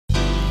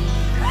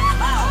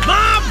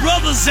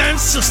brothers and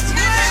sisters,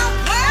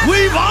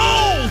 we've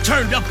all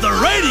turned up the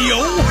radio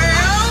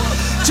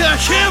to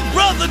hear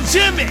Brother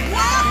Jimmy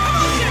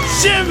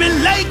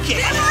Lakey,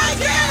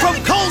 from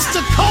coast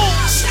to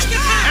coast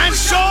and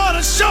shore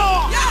to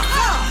shore.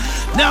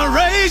 Now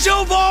raise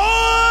your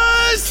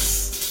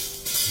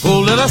voice.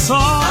 Oh, let us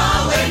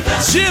all,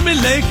 Jimmy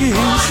Lakey,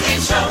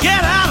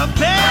 get out of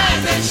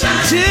bed.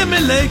 Jimmy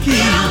Lakey,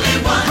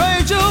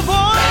 raise your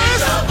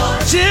voice.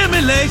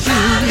 Jimmy Lakey,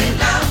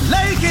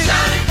 Lakey,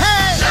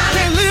 hey,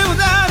 can't live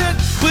without it.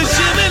 With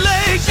Jimmy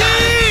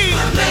Lakey,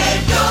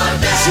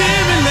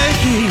 Jimmy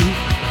Lakey.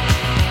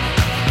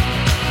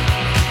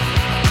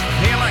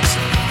 Hey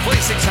Alexa, play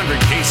 600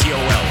 KCOL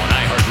on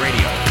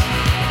iHeartRadio.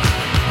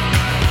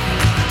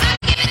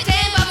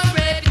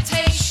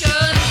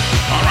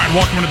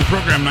 Welcome to the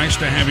program. Nice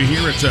to have you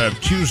here. It's a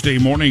Tuesday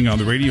morning on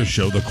the radio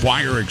show, The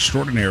Choir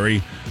Extraordinary.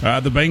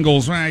 The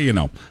Bengals,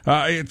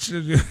 it's...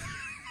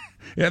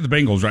 Yeah, the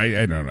Bengals, right?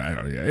 I don't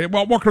know.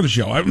 Well, welcome to the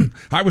show.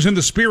 I was in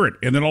the spirit,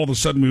 and then all of a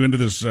sudden we went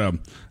into this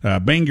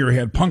bang your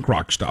head punk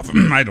rock stuff.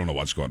 I don't know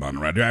what's going on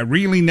around here. I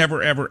really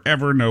never,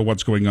 ever know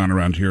what's going on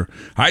around here.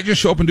 I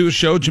just show up and do a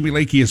show. Jimmy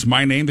Lakey is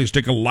my name. They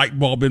stick a light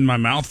bulb in my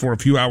mouth for a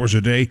few hours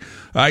a day.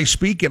 I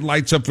speak. It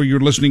lights up for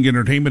your listening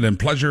entertainment and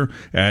pleasure.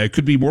 It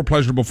could be more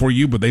pleasurable for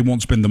you, but they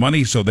won't spend the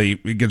money, so they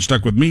get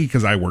stuck with me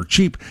because I work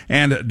cheap.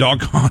 And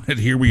doggone it,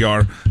 here we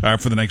are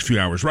for the next few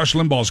hours. Rush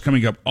Limbaugh is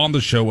coming up on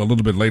the show a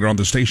little bit later, on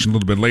the station a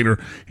little bit later,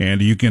 and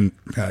you can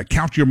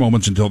count your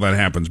moments until that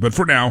happens. But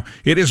for now,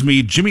 it is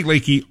me, Jimmy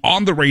Lakey,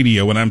 on the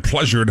radio, and I'm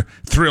pleasured,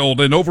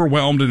 thrilled, and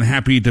overwhelmed and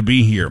happy to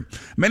be here.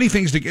 Many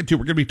things to get to.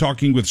 We're going to be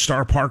talking with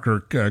Star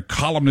Parker,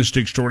 columnist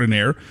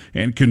extraordinaire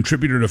and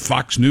contributor to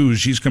Fox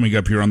News. She's coming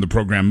up here on the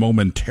program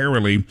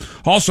momentarily.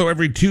 Also,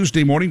 every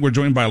Tuesday morning, we're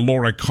joined by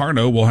Laura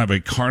Carno. We'll have a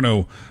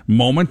Carno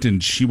moment,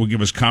 and she will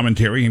give us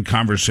commentary and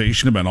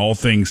conversation about all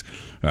things,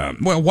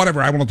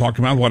 whatever I want to talk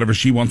about, whatever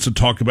she wants to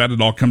talk about. It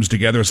all comes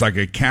together. It's like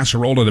a casserole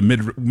at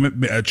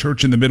a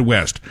church in the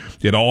Midwest.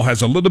 It all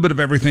has a little bit of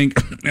everything,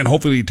 and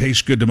hopefully it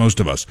tastes good to most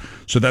of us.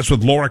 So that's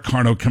with Laura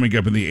Carno coming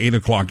up in the 8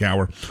 o'clock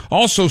hour.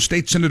 Also,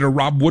 State Senator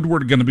Rob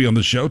Woodward going to be on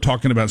the show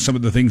talking about some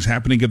of the things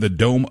happening at the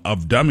Dome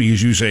of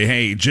Dummies. You say,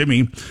 hey,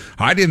 Jimmy,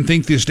 I didn't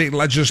think the state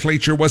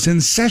legislature was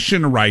in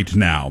session right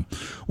now.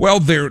 Well,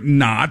 they're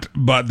not,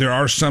 but there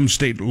are some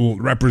state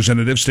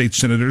representatives, state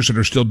senators that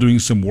are still doing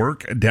some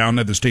work down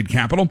at the state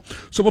capitol.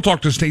 So we'll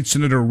talk to State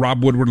Senator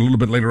Rob Woodward a little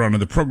bit later on in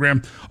the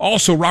program.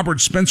 Also,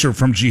 Robert Spencer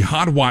from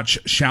Jihad Watch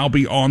shall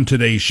be on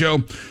today's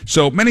show.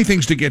 So many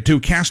things to get to,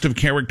 cast of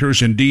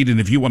characters indeed, and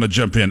if you want to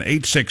jump in,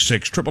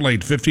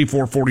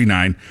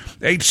 866-888-5449,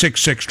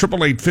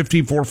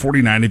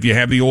 866-888-5449. If you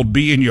have the old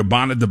bee in your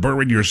bonnet, the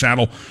burr in your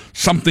saddle,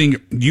 something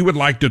you would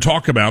like to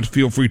talk about,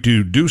 feel free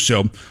to do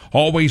so.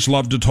 Always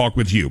love to talk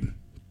with you.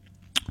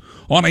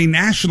 On a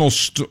national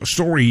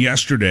story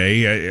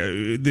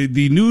yesterday,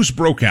 the news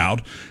broke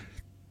out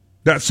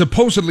that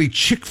supposedly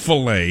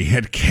Chick-fil-A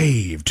had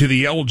caved to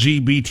the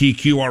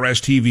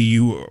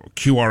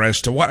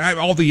LGBTQRSTVUQRS, to what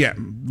all the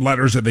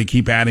letters that they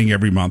keep adding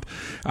every month,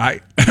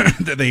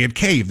 that they had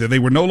caved, that they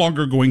were no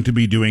longer going to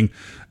be doing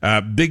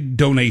big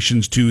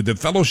donations to the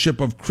Fellowship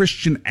of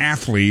Christian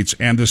Athletes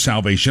and the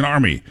Salvation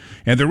Army.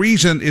 And the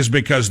reason is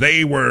because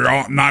they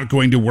were not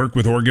going to work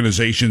with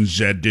organizations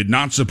that did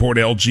not support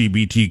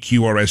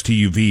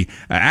LGBTQRSTUV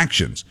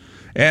actions.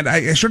 And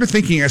I started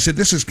thinking, I said,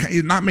 this is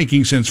not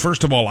making sense.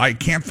 First of all, I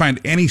can't find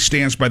any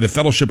stance by the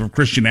Fellowship of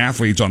Christian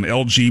Athletes on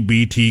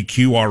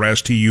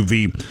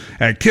LGBTQRSTUV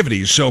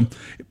activities. So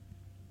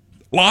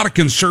a lot of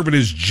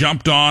conservatives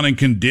jumped on and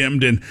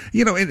condemned, and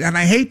and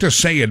I hate to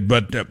say it,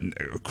 but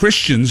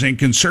Christians and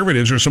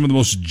conservatives are some of the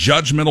most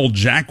judgmental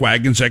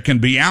jackwagons that can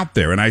be out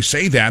there. And I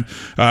say that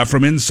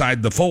from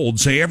inside the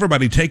fold. Say,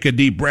 everybody take a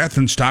deep breath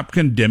and stop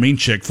condemning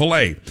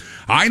Chick-fil-A.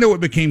 I know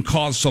it became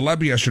cause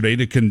celeb yesterday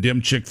to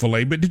condemn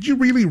Chick-fil-A, but did you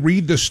really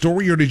read the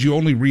story, or did you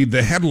only read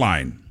the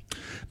headline?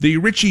 The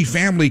Ritchie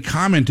family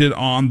commented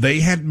on they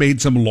had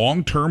made some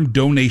long-term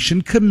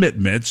donation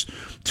commitments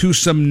to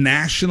some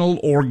national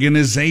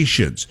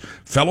organizations.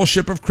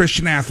 Fellowship of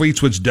Christian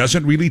Athletes, which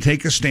doesn't really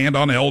take a stand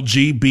on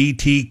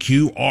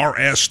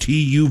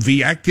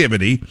LGBTQRSTUV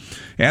activity,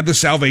 and the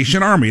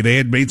Salvation Army. They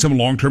had made some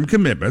long-term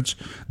commitments.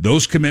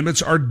 Those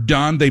commitments are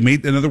done. They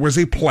made, in other words,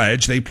 a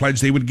pledge. They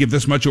pledged they would give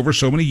this much over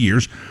so many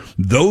years.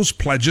 Those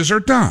pledges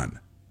are done.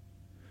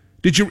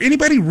 Did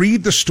anybody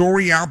read the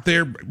story out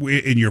there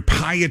in your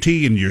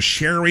piety and your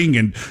sharing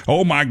and,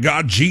 oh my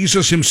God,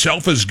 Jesus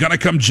himself is going to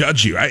come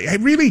judge you? I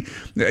really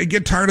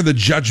get tired of the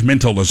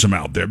judgmentalism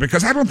out there,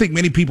 because I don't think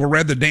many people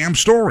read the damn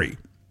story.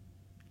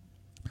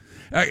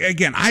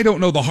 Again, I don't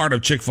know the heart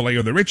of Chick-fil-A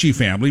or the Ritchie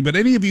family, but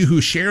any of you who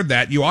shared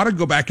that, you ought to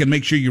go back and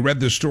make sure you read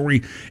the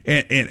story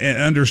and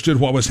understood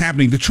what was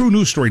happening. The true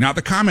news story, not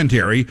the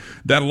commentary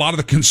that a lot of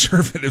the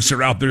conservatives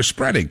are out there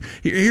spreading.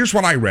 Here's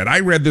what I read.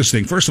 I read this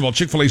thing. First of all,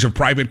 Chick-fil-A is a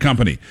private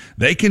company.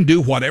 They can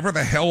do whatever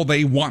the hell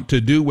they want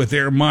to do with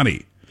their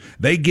money.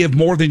 They give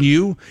more than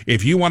you.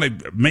 If you want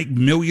to make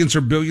millions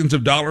or billions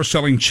of dollars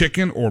selling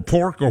chicken or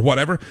pork or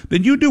whatever,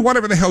 then you do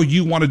whatever the hell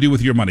you want to do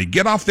with your money.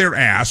 Get off their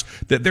ass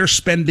that they're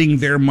spending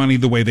their money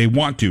the way they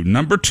want to.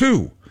 Number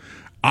two,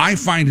 I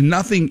find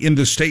nothing in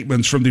the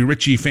statements from the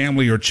Ritchie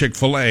family or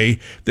Chick-fil-A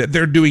that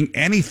they're doing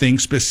anything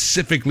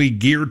specifically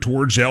geared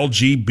towards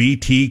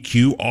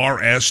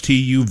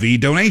LGBTQRSTUV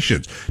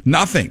donations.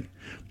 Nothing.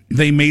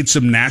 They made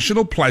some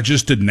national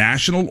pledges to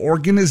national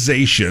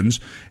organizations,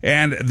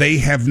 and they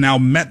have now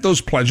met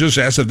those pledges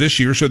as of this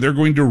year, so they're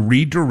going to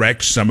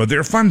redirect some of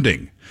their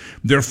funding.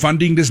 Their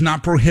funding does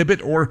not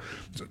prohibit or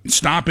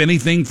stop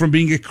anything from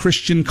being a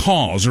Christian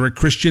cause or a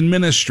Christian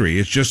ministry.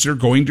 It's just they're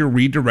going to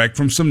redirect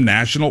from some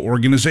national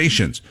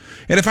organizations.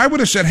 And if I would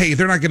have said, hey,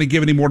 they're not going to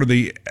give any more to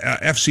the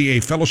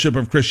FCA, Fellowship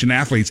of Christian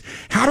Athletes,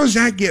 how does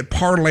that get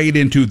parlayed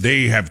into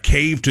they have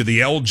caved to the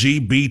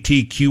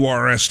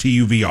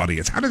LGBTQRSTUV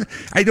audience?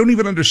 I don't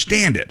even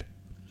understand it.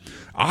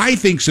 I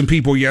think some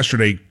people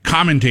yesterday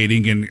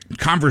commentating and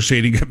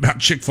conversating about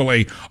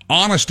Chick-fil-A,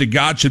 honest to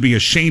God, should be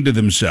ashamed of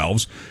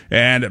themselves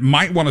and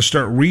might want to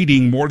start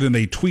reading more than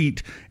they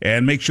tweet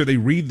and make sure they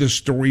read the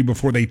story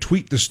before they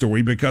tweet the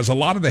story, because a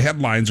lot of the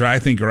headlines I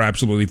think are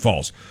absolutely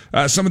false.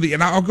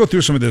 And I'll go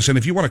through some of this, and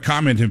if you want to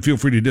comment and feel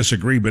free to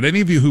disagree, but any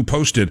of you who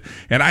posted,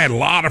 and I had a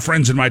lot of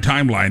friends in my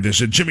timeline that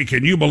said, Jimmy,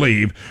 can you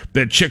believe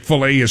that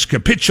Chick-fil-A is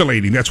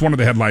capitulating? That's one of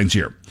the headlines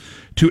here.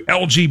 To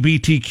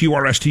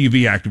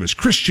LGBTQRSTUV activists.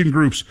 Christian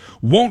groups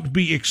won't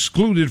be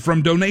excluded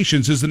from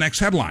donations is the next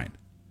headline.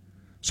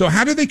 So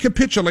how do they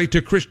capitulate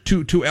to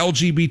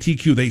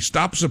LGBTQ? They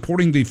stopped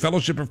supporting the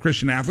Fellowship of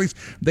Christian Athletes.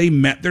 They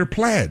met their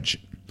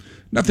pledge.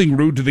 Nothing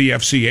rude to the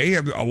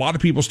FCA. A lot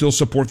of people still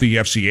support the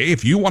FCA.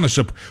 If you want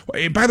to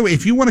by the way,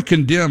 if you want to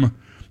condemn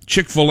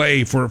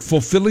Chick-fil-A for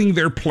fulfilling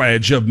their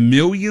pledge of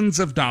millions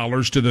of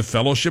dollars to the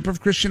Fellowship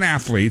of Christian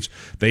Athletes,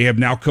 they have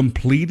now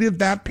completed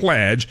that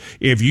pledge.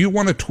 If you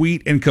want to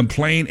tweet and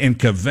complain and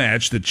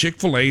kvetch that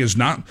Chick-fil-A is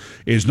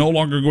no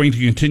longer going to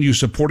continue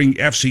supporting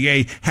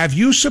FCA, have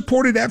you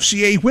supported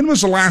FCA? When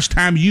was the last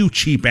time you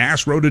cheap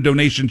ass wrote a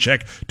donation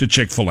check to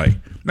Chick-fil-A?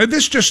 Now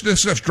this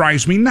stuff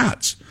drives me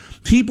nuts.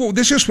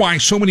 This is why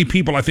so many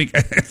people, I think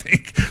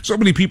so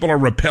many people are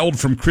repelled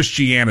from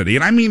Christianity.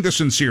 And I mean this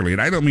sincerely,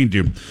 and I don't mean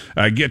to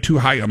get too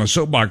high on a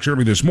soapbox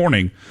early this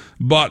morning,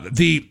 but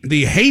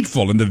the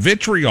hateful and the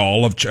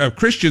vitriol of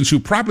Christians who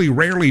probably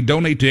rarely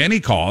donate to any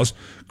cause,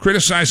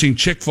 criticizing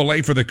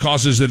Chick-fil-A for the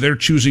causes that they're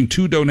choosing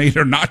to donate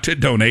or not to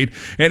donate.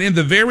 And in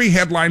the very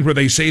headline where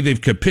they say they've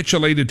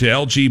capitulated to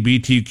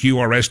LGBTQ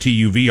or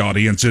STUV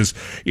audiences,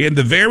 in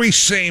the very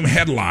same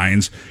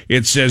headlines,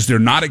 it says they're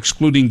not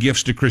excluding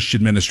gifts to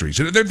Christian ministries.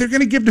 They're going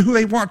to give to who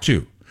they want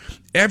to.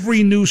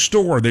 Every new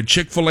store that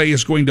Chick-fil-A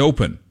is going to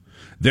open,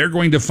 they're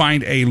going to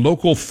find a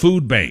local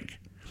food bank.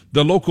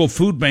 The local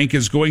food bank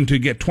is going to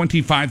get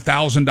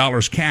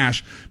 $25,000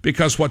 cash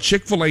because what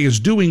Chick-fil-A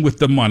is doing with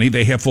the money,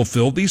 they have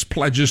fulfilled these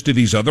pledges to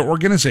these other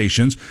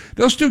organizations.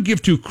 They'll still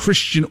give to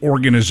Christian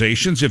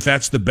organizations if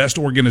that's the best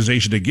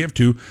organization to give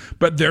to,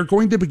 but they're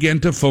going to begin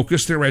to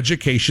focus their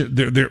education,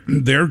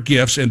 their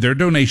gifts and their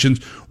donations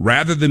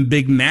rather than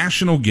big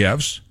national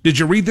gifts. Did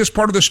you read this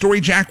part of the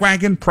story,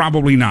 Jackwagon?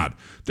 Probably not.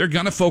 They're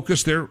going to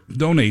focus their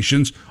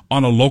donations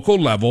on a local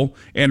level,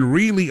 and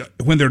really,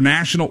 when they're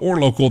national or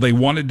local, they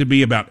want it to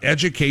be about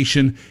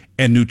education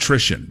and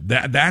nutrition.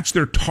 That's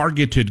their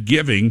targeted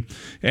giving,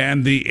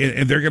 and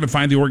they're going to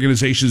find the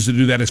organizations to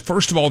do that.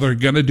 First of all, they're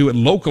going to do it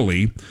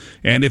locally,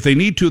 and if they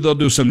need to, they'll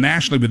do some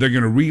nationally, but they're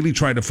going to really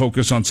try to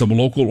focus on some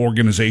local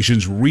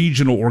organizations,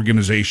 regional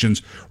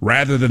organizations,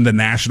 rather than the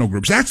national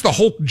groups. That's the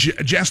whole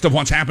gist of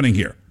what's happening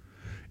here.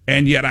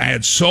 And yet I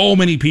had so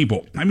many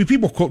people,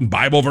 people quoting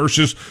Bible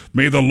verses,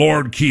 may the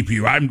Lord keep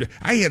you. I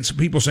had some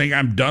people saying,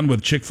 I'm done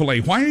with Chick-fil-A.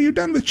 Why are you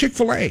done with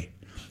Chick-fil-A?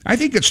 I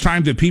think it's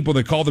time that people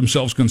that call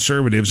themselves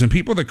conservatives and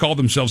people that call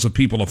themselves the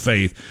people of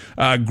faith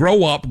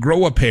grow up,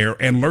 grow a pair,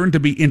 and learn to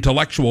be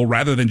intellectual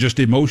rather than just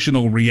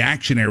emotional,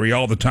 reactionary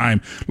all the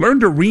time. Learn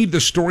to read the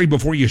story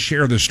before you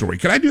share the story.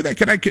 Can I do that?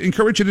 Can I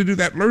encourage you to do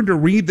that? Learn to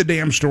read the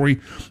damn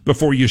story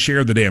before you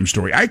share the damn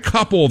story. I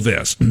couple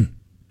this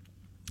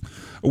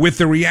with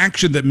the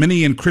reaction that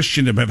many in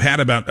Christendom have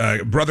had about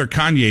Brother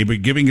Kanye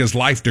but giving his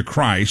life to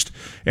Christ,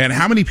 and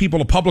how many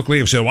people publicly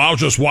have said, well, I'll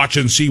just watch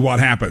and see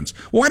what happens.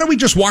 Well, why don't we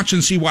just watch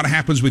and see what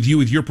happens with you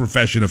with your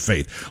profession of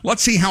faith?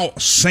 Let's see how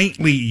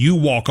saintly you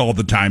walk all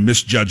the time,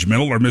 Miss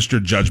Judgmental or Mr.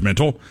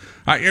 Judgmental.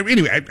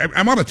 Anyway,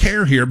 I'm on a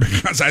tear here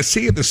because I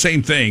see it the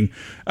same thing.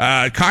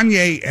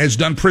 Kanye has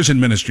done prison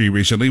ministry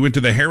recently, went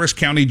to the Harris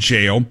County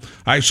Jail.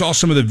 I saw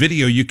some of the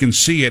video. You can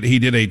see it. He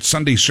did a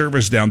Sunday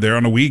service down there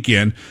on a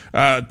weekend.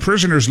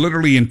 Prisoners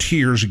literally in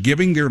tears,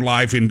 giving their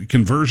life in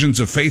conversions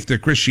of faith to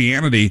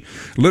Christianity,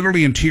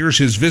 literally in tears.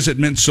 His visit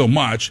meant so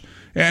much.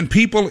 And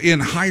people in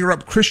higher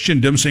up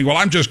Christendom saying, well,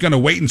 I'm just going to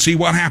wait and see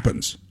what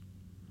happens.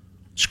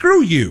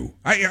 Screw you.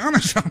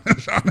 Honest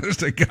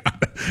to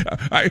God.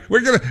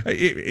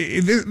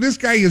 This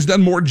guy has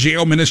done more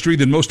jail ministry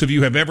than most of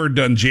you have ever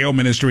done jail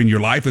ministry in your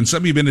life, and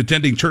some of you have been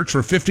attending church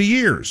for 50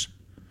 years.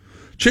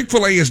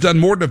 Chick-fil-A has done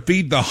more to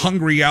feed the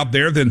hungry out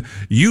there than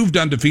you've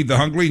done to feed the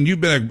hungry, and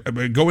you've been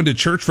going to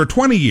church for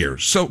 20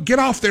 years. So get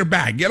off their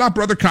back. Get off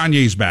Brother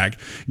Kanye's back.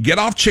 Get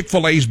off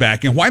Chick-fil-A's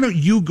back. And why don't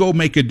you go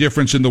make a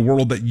difference in the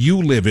world that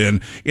you live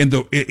in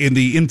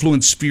the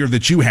influence sphere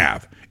that you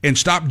have? And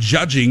stop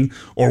judging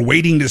or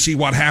waiting to see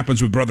what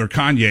happens with Brother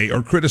Kanye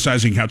or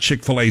criticizing how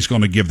Chick-fil-A is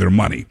going to give their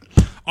money.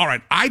 All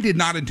right, I did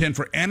not intend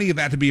for any of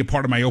that to be a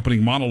part of my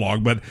opening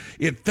monologue, but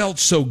it felt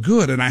so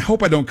good, and I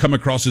hope I don't come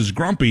across as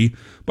grumpy,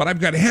 but I've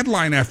got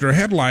headline after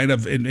headline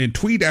and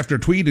tweet after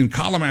tweet and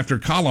column after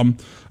column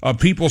of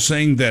people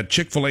saying that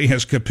Chick-fil-A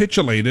has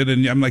capitulated,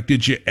 and I'm like,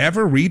 did you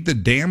ever read the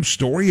damn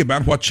story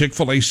about what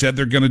Chick-fil-A said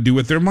they're going to do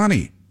with their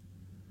money?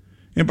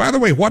 And by the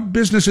way, what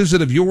business is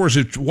it of yours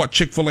what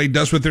Chick-fil-A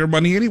does with their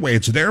money anyway?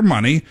 It's their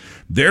money.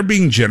 They're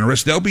being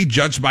generous. They'll be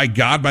judged by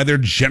God by their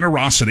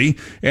generosity.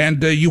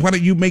 And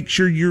you make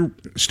sure you're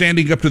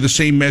standing up to the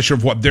same measure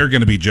of what they're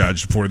going to be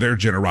judged for their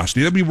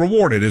generosity. They'll be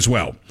rewarded as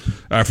well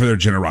for their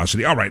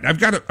generosity. All right, I've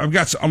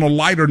got on a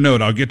lighter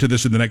note, I'll get to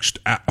this in the next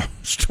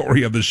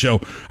story of the show.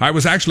 I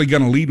was actually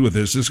going to lead with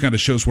this. This kind of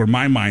shows where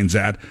my mind's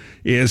at,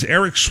 is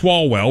Eric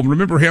Swalwell.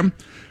 Remember him?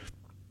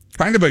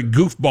 Kind of a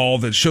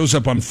goofball that shows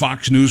up on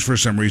Fox News for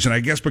some reason,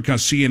 I guess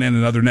because CNN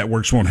and other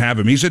networks won't have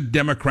him. He's a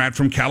Democrat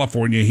from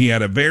California. He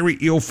had a very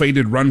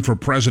ill-fated run for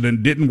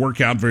president, didn't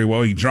work out very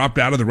well. He dropped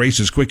out of the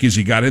race as quick as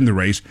he got in the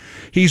race.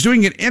 He's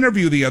doing an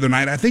interview the other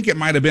night. I think it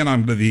might have been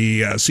on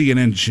the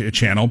CNN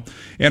channel.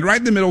 And right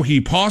in the middle, he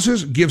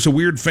pauses, gives a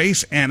weird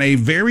face, and a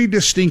very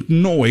distinct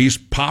noise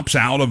pops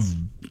out of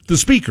the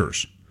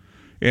speakers.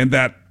 And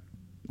that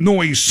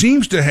noise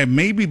seems to have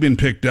maybe been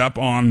picked up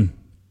on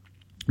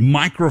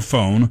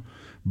microphone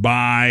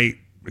by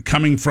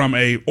coming from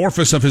a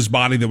orifice of his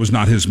body that was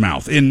not his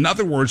mouth. In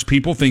other words,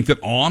 people think that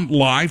on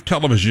live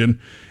television,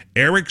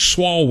 Eric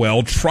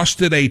Swalwell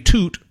trusted a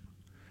toot,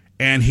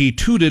 and he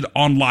tooted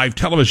on live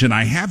television.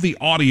 I have the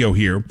audio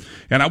here,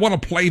 and I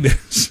want to play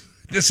this.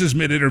 This is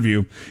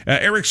mid-interview.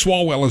 Eric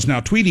Swalwell is now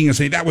tweeting and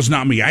saying, that was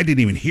not me. I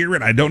didn't even hear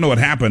it. I don't know what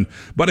happened.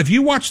 But if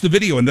you watch the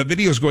video, and the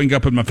video is going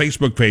up on my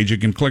Facebook page, you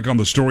can click on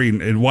the story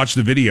and watch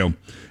the video.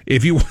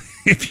 If you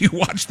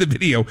watch the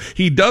video,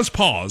 he does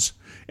pause,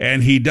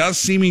 and he does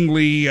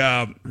seemingly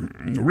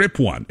rip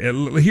one.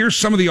 Here's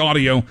some of the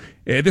audio.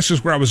 This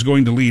is where I was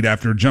going to lead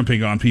after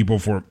jumping on people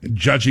for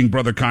judging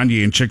Brother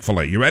Kanye and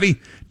Chick-fil-A. You ready?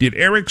 Did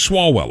Eric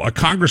Swalwell, a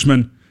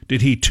congressman,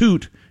 did he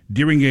toot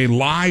during a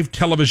live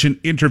television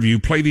interview?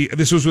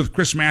 This was with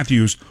Chris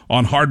Matthews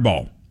on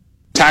Hardball.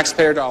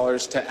 Taxpayer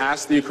dollars to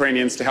ask the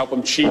Ukrainians to help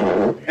them cheat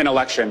an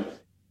election.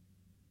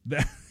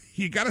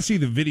 You got to see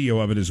the video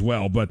of it as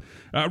well. But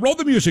roll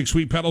the music,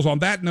 Sweet Pedals. On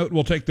that note,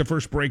 we'll take the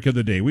first break of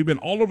the day. We've been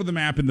all over the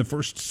map in the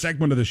first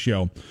segment of the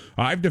show.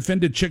 I've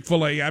defended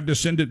Chick-fil-A. I've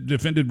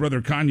defended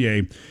Brother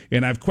Kanye.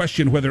 And I've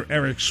questioned whether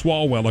Eric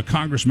Swalwell, a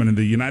congressman in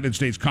the United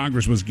States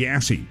Congress, was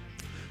gassy.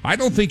 I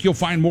don't think you'll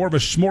find more of a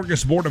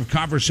smorgasbord of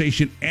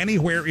conversation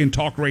anywhere in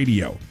talk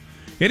radio.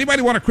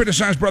 Anybody want to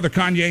criticize Brother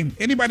Kanye?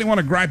 Anybody want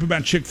to gripe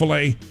about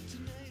Chick-fil-A?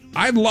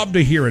 I'd love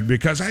to hear it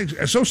because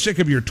I'm so sick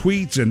of your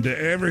tweets and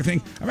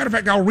everything. As a matter of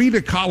fact, I'll read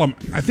a column.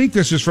 I think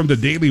this is from the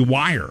Daily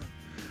Wire.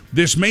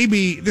 This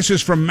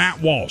is from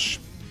Matt Walsh.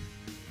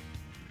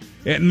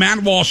 And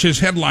Matt Walsh's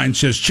headline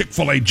says,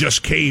 Chick-fil-A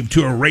just caved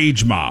to a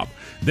rage mob.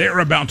 They're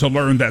about to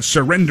learn that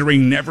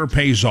surrendering never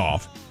pays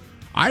off.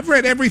 I've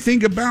read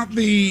everything about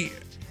the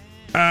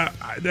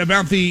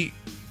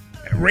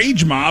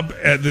rage mob,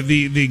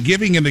 the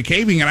giving and the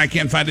caving, and I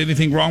can't find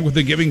anything wrong with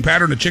the giving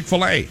pattern of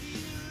Chick-fil-A.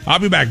 I'll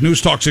be back.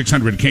 News Talk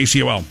 600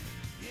 KCOL.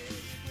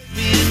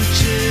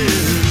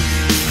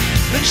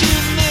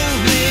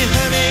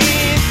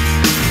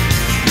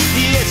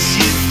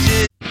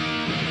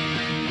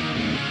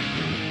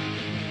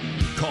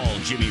 Call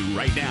Jimmy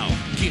right now.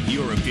 Give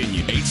your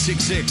opinion.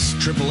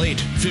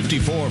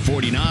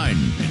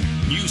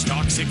 866-888-5449. News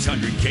Talk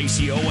 600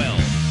 KCOL.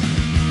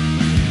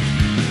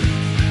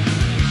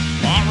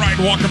 All right,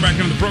 welcome back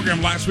into the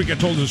program. Last week I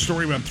told a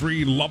story about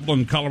 3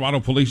 Loveland, Colorado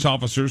police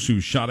officers who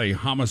shot a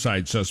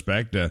homicide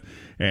suspect,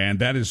 and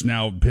that is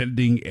now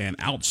pending an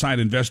outside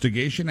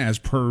investigation as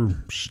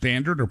per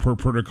standard or per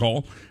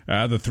protocol.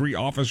 The 3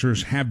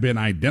 officers have been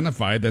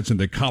identified. That's in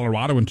the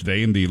Coloradoan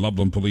today in the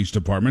Loveland Police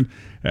Department.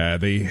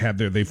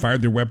 They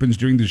fired their weapons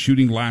during the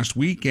shooting last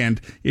week,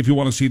 and if you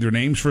want to see their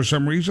names for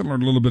some reason,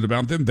 learn a little bit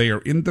about them, they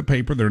are in the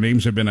paper. Their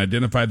names have been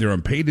identified. They're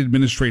on paid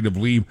administrative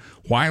leave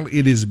while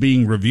it is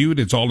being reviewed.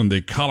 It's all in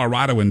the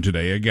Coloradoan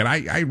today. Again,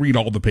 I read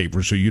all the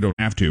papers, so you don't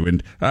have to,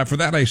 and for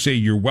that I say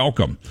you're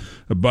welcome.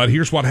 But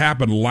here's what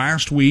happened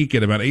last week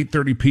at about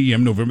 8:30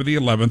 p.m., November the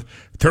 11th,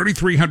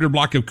 3300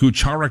 block of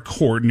Kuchara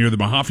Court near the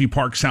Mahaffey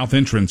Park South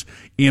entrance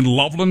in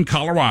Loveland,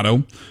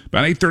 Colorado.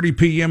 About 8:30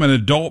 p.m., an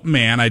adult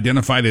man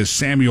identified as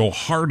Samuel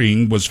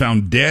Harding was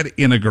found dead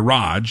in a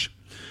garage.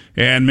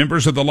 And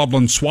members of the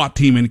Loveland SWAT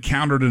team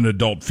encountered an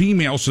adult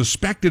female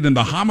suspected in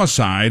the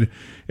homicide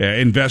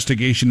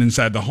investigation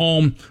inside the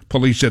home.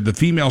 Police said the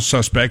female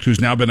suspect,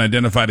 who's now been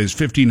identified as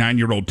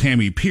 59-year-old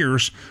Tammy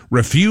Pierce,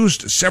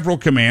 refused several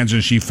commands,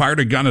 and she fired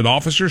a gun at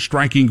officers,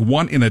 striking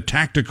one in a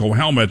tactical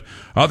helmet.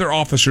 Other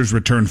officers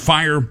returned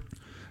fire.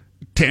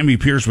 Tammy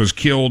Pierce was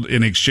killed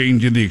in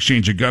the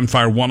exchange of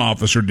gunfire. One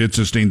officer did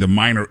sustain the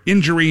minor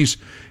injuries.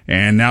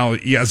 And now,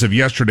 as of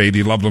yesterday,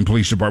 the Loveland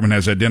Police Department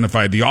has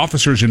identified the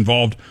officers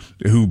involved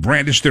who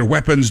brandished their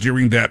weapons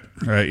during that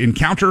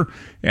encounter.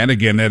 And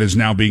again, that is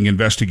now being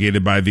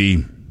investigated by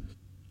the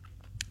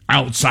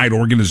outside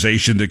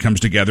organization that comes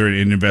together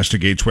and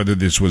investigates whether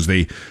this was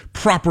the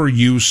proper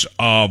use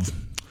of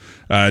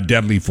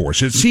deadly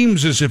force. It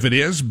seems as if it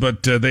is,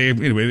 but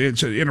anyway,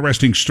 it's an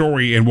interesting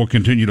story, and we'll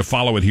continue to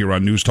follow it here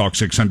on News Talk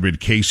 600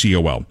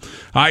 KCOL.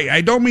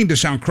 I don't mean to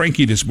sound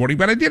cranky this morning,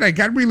 but I did. I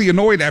got really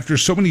annoyed after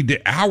so many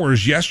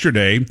hours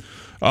yesterday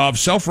of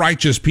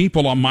self-righteous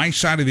people on my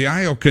side of the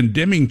aisle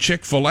condemning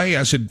Chick-fil-A.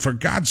 I said, for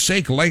God's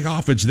sake, lay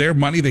off. It's their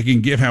money. They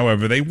can give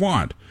however they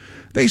want.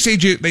 They say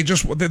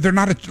they're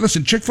not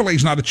listen, Chick-fil-A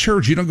is not a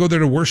church. You don't go there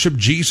to worship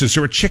Jesus.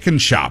 They're a chicken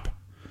shop.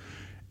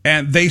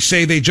 And they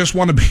say they just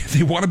want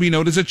to be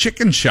known as a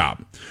chicken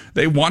shop.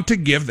 They want to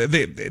give,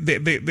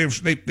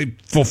 they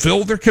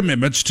fulfill their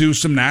commitments to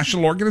some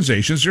national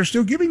organizations. They're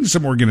still giving to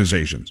some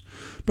organizations.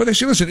 But they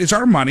say, listen, it's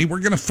our money. We're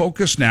going to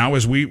focus now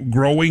as we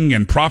growing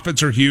and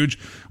profits are huge.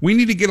 We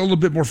need to get a little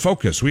bit more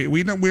focused.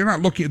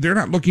 They're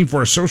not looking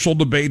for a social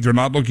debate. They're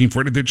not looking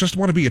for it. They just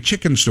want to be a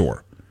chicken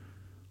store.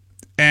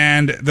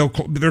 And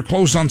they're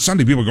closed on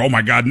Sunday. People go, oh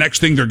my God, next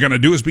thing they're going to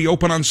do is be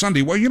open on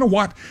Sunday. Well, you know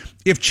what?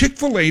 If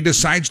Chick-fil-A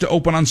decides to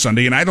open on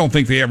Sunday, and I don't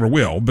think they ever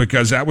will,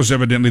 because that was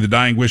evidently the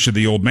dying wish of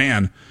the old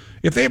man.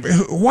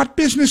 What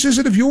business is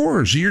it of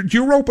yours?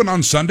 You're open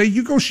on Sunday.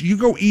 You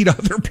go eat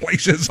other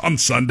places on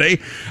Sunday.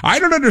 I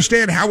don't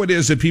understand how it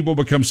is that people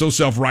become so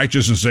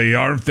self-righteous and say,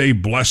 aren't they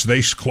blessed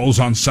they close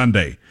on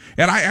Sunday?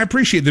 And I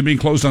appreciate them being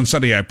closed on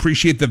Sunday. I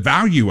appreciate the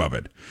value of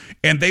it.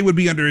 And they would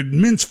be under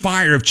immense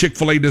fire if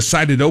Chick-fil-A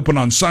decided to open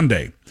on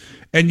Sunday.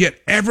 And yet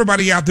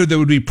everybody out there that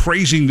would be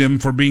praising them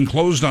for being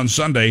closed on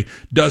Sunday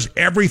does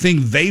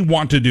everything they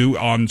want to do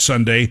on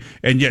Sunday,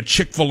 and yet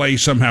Chick-fil-A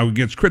somehow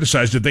gets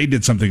criticized if they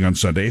did something on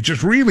Sunday. It's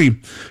just really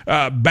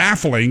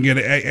baffling, and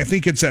I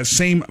think it's that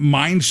same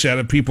mindset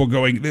of people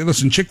going,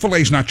 listen, Chick-fil-A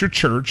is not your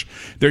church.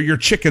 They're your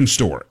chicken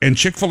store, and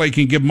Chick-fil-A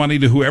can give money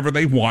to whoever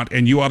they want,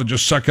 and you ought to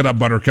just suck it up,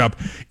 Buttercup.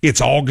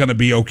 It's all going to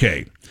be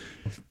okay.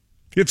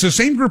 It's the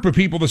same group of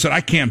people that said,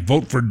 I can't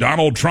vote for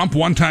Donald Trump.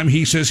 One time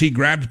he says he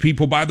grabbed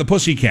people by the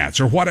pussycats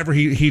or whatever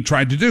he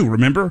tried to do,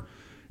 remember?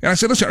 And I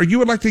said, listen, are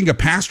you electing a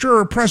pastor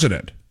or a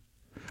president?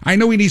 I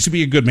know he needs to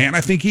be a good man.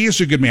 I think he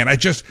is a good man.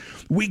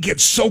 We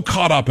get so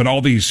caught up in all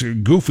these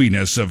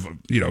goofiness of,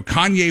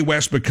 Kanye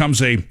West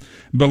becomes a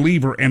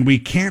believer and we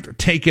can't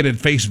take it at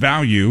face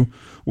value.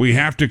 We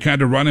have to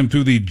kind of run him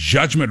through the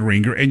judgment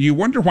ringer. And you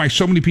wonder why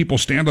so many people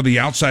stand on the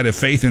outside of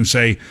faith and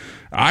say,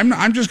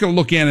 I'm just going to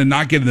look in and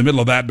not get in the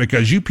middle of that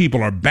because you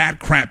people are bat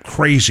crap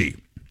crazy.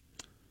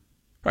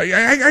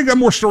 I got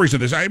more stories of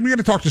this. I'm going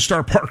to talk to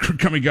Star Parker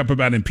coming up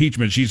about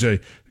impeachment. She's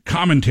a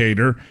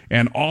commentator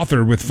and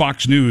author with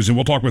Fox News, and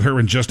we'll talk with her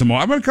in just a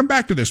moment. I'm going to come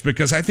back to this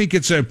because I think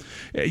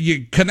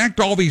you connect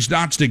all these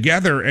dots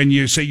together and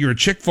you say you're a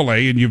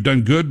Chick-fil-A and you've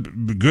done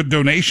good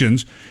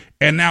donations,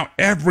 and now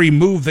every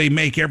move they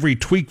make, every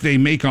tweak they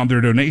make on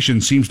their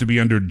donation seems to be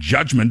under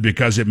judgment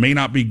because it may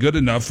not be good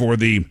enough for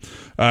the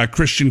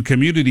Christian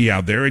community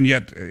out there. And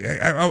yet,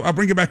 I'll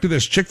bring it back to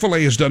this.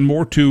 Chick-fil-A has done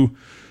more to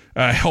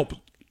help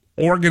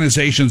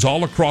organizations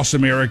all across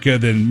America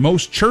than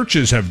most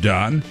churches have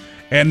done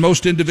and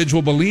most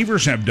individual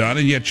believers have done,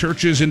 and yet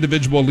churches,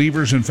 individual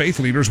believers, and faith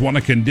leaders want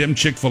to condemn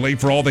Chick-fil-A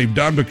for all they've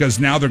done because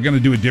now they're going to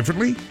do it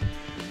differently.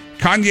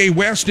 Kanye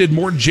West did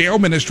more jail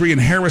ministry in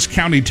Harris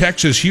County,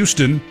 Texas,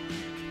 Houston,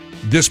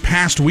 this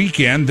past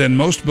weekend than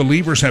most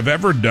believers have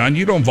ever done.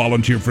 You don't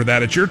volunteer for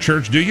that at your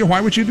church, do you?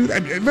 Why would you do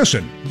that?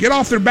 Listen, get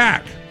off their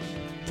back.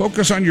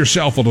 Focus on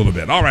yourself a little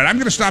bit. All right, I'm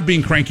going to stop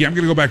being cranky. I'm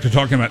going to go back to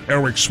talking about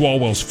Eric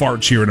Swalwell's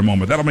farts here in a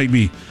moment. That'll make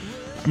me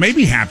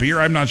maybe happier.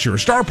 I'm not sure.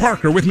 Star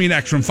Parker with me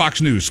next from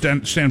Fox News.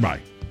 Stand by.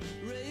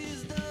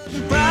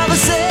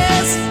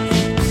 Promises.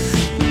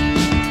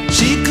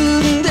 She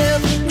couldn't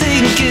help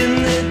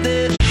thinking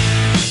that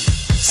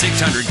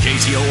 600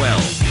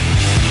 KCOL.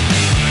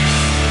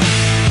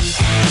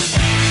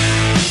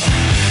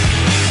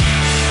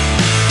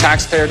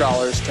 Taxpayer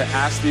dollars to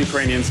ask the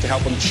Ukrainians to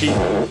help them cheat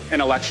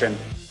an election.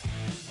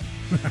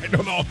 I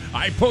don't know.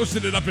 I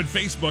posted it up at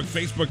Facebook,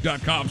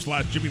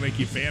 facebook.com/Jimmy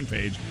Lakey fan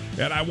page.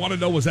 And I want to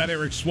know, was that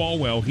Eric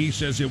Swalwell? He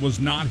says it was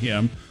not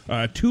him,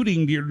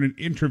 tooting during an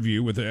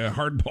interview with a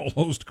hardball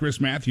host, Chris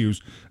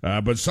Matthews.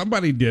 But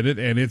somebody did it,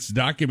 and it's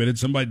documented.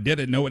 Somebody did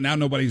it. No, now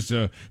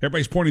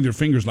everybody's pointing their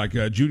fingers like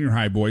junior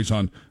high boys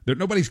on.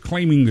 Nobody's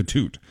claiming the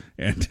toot.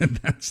 And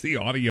that's the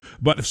audio.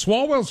 But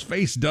Swalwell's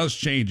face does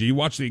change. You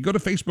watch go to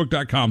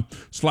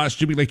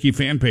Facebook.com/Jimmy Lakey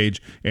fan page,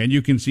 and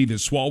you can see that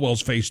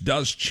Swalwell's face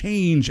does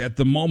change at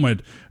the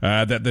moment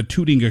that the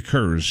tooting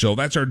occurs. So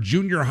that's our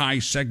junior high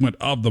segment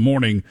of the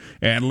morning.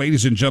 And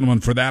ladies and gentlemen,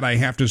 for that, I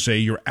have to say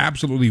you're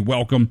absolutely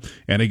welcome.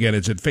 And again,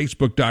 it's at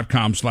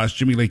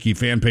Facebook.com/Jimmy Lakey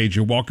fan page.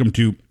 You're welcome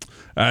to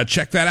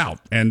check that out.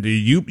 And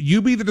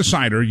you be the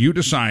decider. You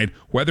decide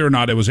whether or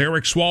not it was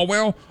Eric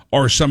Swalwell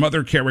or some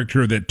other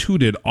character that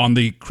tooted on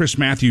the Chris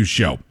Matthews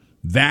show.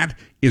 That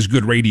is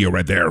good radio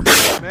right there. May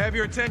I have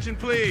your attention,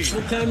 please?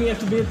 What time do you have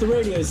to be at the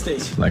radio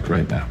station? Like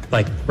right now.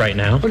 Like right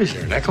now? What is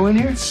there, an echo in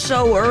here?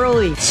 So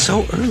early.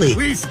 So early.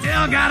 We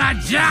still got a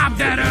job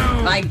to do.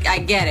 I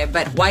get it,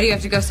 but why do you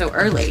have to go so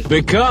early?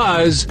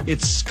 Because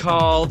it's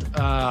called,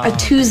 A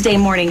Tuesday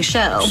morning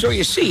show. So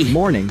you see.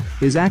 Morning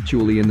is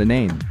actually in the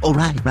name. Oh,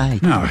 right.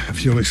 Now,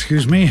 if you'll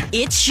excuse me.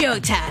 It's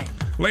showtime.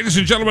 Ladies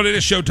and gentlemen, it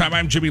is showtime.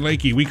 I'm Jimmy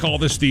Lakey. We call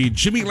this the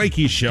Jimmy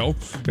Lakey Show.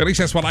 At least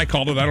that's what I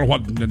called it. I don't know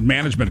what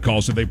management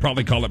calls it. They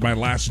probably call it my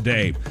last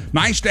day.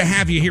 Nice to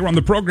have you here on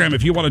the program.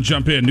 If you want to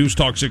jump in, News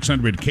Talk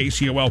 600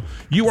 KCOL,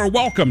 you are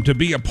welcome to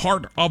be a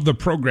part of the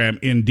program.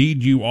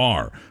 Indeed, you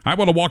are. I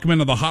want to welcome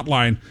into the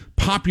hotline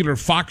popular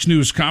Fox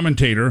News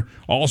commentator,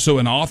 also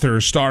an author,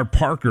 Star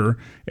Parker,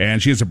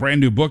 and she has a brand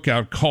new book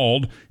out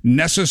called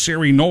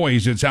Necessary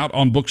Noise. It's out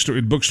on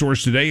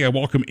bookstores today. I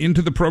welcome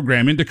into the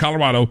program, into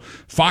Colorado,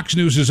 Fox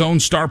News' own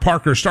Star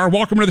Parker. Star,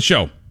 welcome to the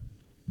show.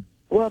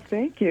 Well,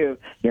 thank you.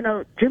 You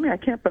know, Jimmy, I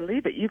can't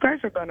believe it. You guys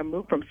are going to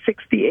move from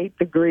 68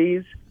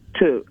 degrees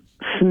to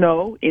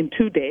snow in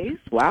 2 days?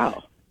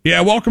 Wow.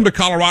 Yeah, welcome to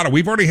Colorado.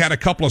 We've already had a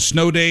couple of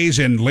snow days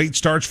and late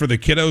starts for the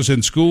kiddos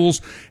in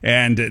schools,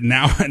 and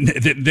now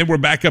then we're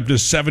back up to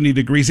 70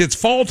 degrees. It's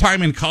fall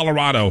time in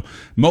Colorado.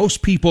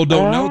 Most people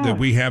don't know that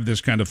we have this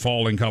kind of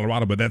fall in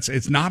Colorado, but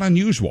it's not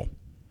unusual.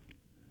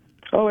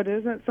 Oh, it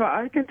isn't? So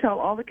I can tell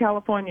all the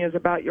Californians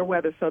about your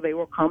weather so they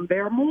will come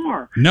there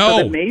more. No.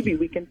 So that maybe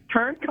we can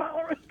turn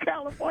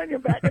California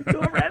back into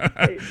a red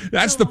state.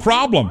 That's the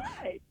problem.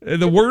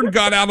 The word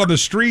got out on the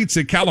streets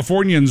that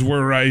Californians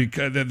were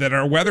that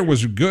our weather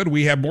was good.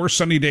 We have more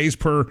sunny days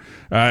per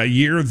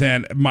year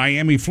than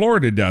Miami,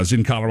 Florida does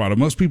in Colorado.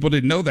 Most people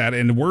didn't know that,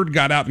 and the word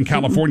got out in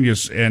California,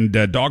 and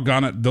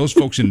doggone it, those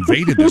folks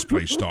invaded this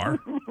place, Star.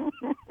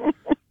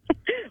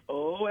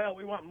 Well,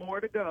 we want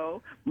more to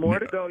go. More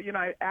to go. You know,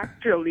 I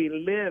actually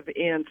live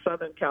in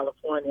Southern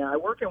California. I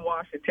work in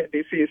Washington,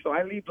 D.C., so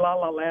I leave La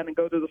La Land and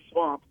go to the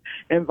swamp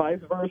and vice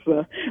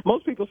versa.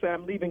 Most people say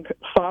I'm leaving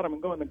Sodom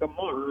and going to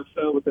Gomorrah,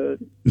 so the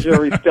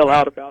jury's still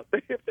out about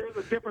if there's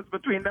a difference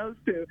between those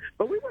two.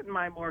 But we wouldn't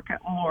mind more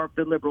of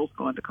the liberals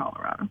going to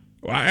Colorado.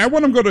 Well, I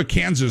want them to go to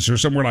Kansas or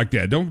somewhere like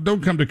that.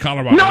 Don't come to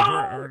Colorado.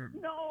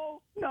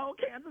 No,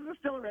 Kansas is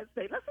still a red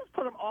state. Let's just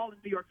put them all in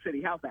New York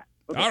City. How's that?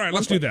 Okay. All right,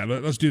 let's do that.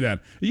 Let's do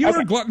that. You're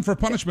a glutton for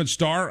punishment,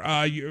 Star.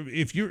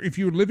 If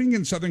you're living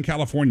in Southern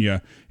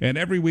California and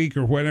every week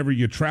or whenever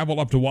you travel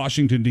up to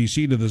Washington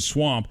D.C. to the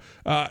swamp,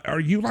 are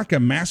you like a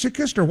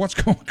masochist or what's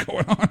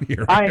going on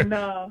here? I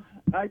know.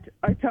 I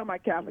tell my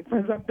Catholic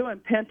friends I'm doing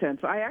penance.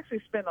 I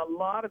actually spend a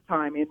lot of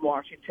time in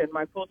Washington.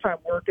 My full-time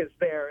work is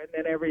there, and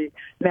then every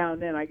now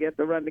and then I get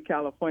to run to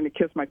California,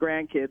 kiss my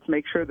grandkids,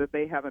 make sure that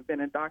they haven't been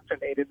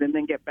indoctrinated, and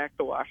then get back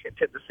to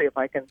Washington to see if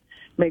I can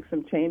make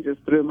some changes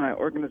through my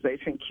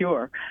organization,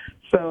 CURE.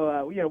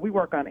 So, we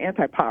work on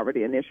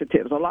anti-poverty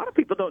initiatives. A lot of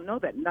people don't know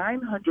that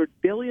 $900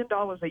 billion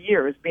a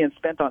year is being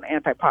spent on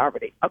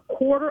anti-poverty. A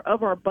quarter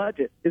of our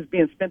budget is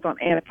being spent on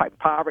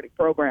anti-poverty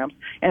programs,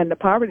 and the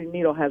poverty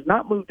needle has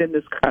not moved in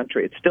this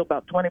country. It's still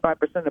about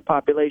 25% of the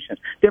population.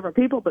 Different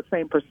people, but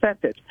same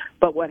percentage.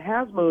 But what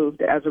has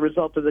moved as a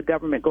result of the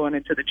government going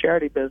into the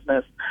charity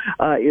business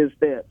is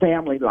the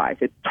family life.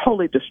 It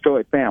totally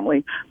destroyed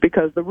family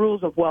because the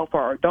rules of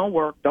welfare are don't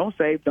work, don't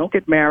save, don't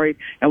get married,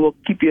 and we'll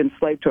keep you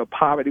enslaved to a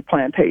poverty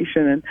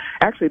plantation. And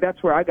actually,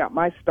 that's where I got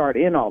my start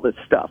in all this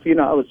stuff. You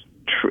know, I was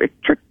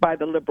tricked by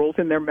the liberals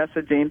in their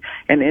messaging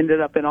and ended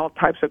up in all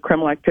types of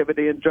criminal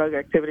activity and drug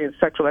activity and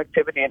sexual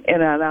activity and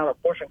in and out of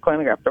abortion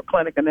clinic after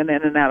clinic and then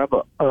in and out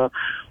of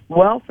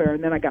welfare.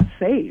 And then I got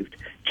saved,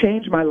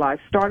 changed my life,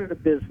 started a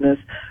business.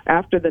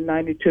 After the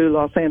 92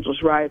 Los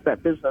Angeles riots,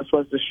 that business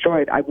was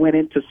destroyed. I went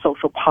into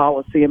social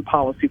policy and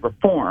policy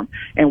reform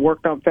and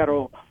worked on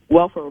federal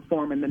welfare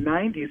reform in the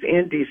 90s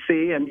in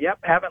D.C., and,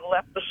 haven't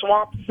left the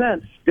swamp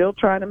since. Still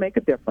trying to make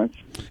a difference.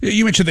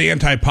 You mentioned the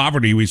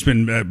anti-poverty. We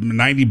spend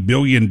 $90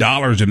 billion,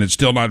 and it's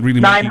still not really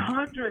making...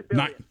 $900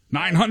 billion.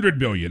 $900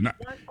 billion.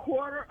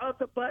 1/4 of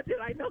the budget.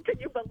 I know. Can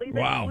you believe it?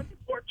 Wow.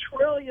 $24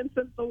 trillion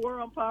since the war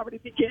on poverty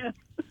began.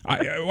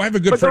 I have a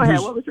good friend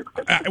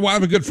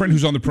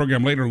who's on the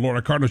program later,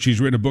 Laura Cardinal.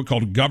 She's written a book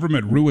called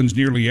 "Government Ruins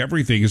Nearly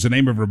Everything" is the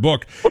name of her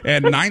book,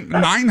 and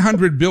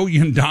 $900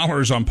 billion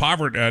on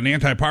poverty and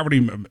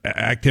anti-poverty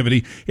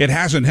activity. It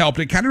hasn't helped.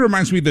 It kind of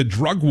reminds me of the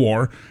drug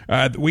war.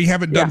 We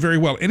haven't done very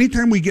well.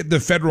 Anytime we get the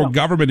federal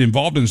government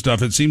involved in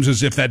stuff, it seems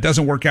as if that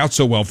doesn't work out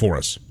so well for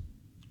us.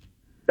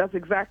 That's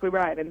exactly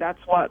right, and that's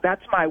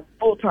my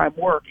full-time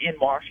work in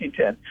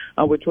Washington,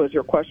 which was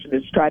your question,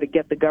 is try to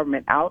get the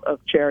government out of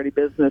charity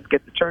business,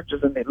 get the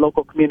churches and the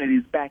local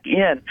communities back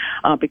in,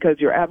 because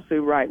you're absolutely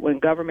right. When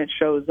government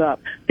shows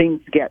up,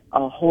 things get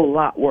a whole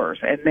lot worse.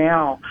 And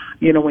now,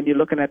 when you're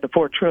looking at the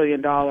 $4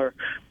 trillion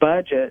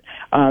budget,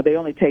 they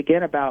only take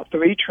in about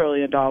 $3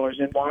 trillion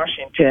in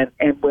Washington,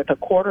 and with a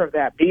quarter of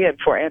that being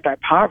for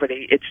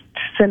anti-poverty, it's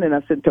sending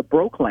us into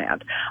broke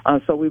land.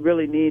 So we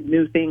really need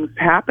new things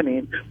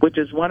happening, which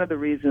is one of the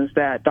reasons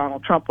that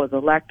Donald Trump was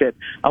elected,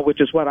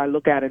 which is what I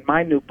look at in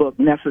my new book,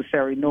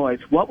 Necessary Noise.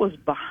 What was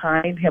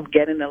behind him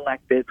getting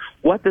elected?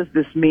 What does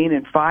this mean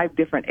in 5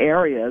 different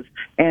areas?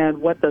 And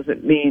what does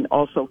it mean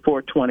also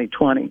for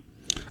 2020?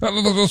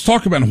 Let's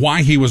talk about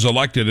why he was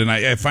elected, and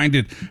I find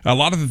it a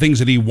lot of the things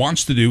that he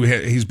wants to do.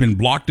 He's been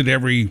blocked at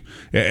every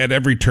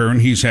turn.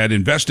 He's had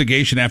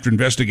investigation after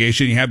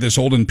investigation. You have this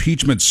old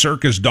impeachment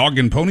circus dog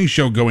and pony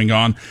show going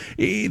on.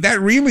 That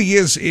really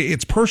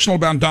it's personal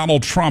about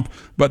Donald Trump,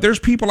 but there's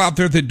people out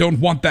there that don't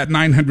want that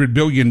 $900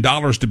 billion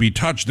to be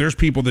touched. There's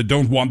people that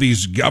don't want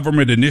these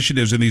government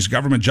initiatives and these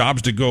government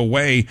jobs to go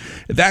away.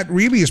 That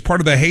really is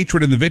part of the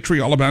hatred and the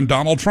vitriol about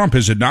Donald Trump,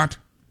 is it not?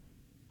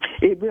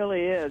 It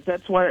really is.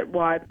 That's why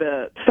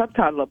the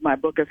subtitle of my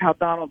book is How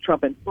Donald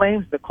Trump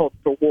Inflames the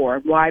Cultural War,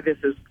 and why this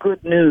is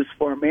good news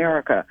for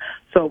America.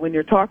 So when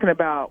you're talking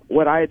about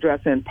what I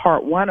address in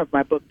part 1 of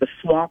my book, the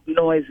swamp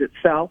noise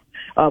itself,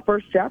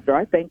 first chapter,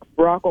 I thank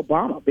Barack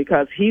Obama,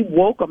 because he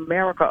woke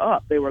America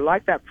up. They were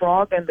like that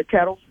frog in the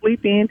kettle,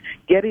 sleeping,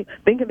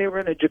 thinking they were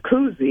in a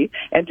jacuzzi,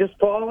 and just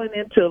falling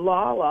into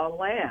la-la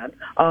land,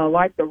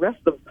 like the rest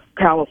of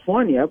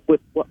California,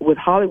 with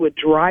Hollywood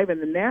driving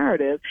the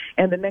narrative.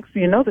 And the next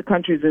thing you know, the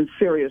country's in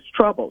serious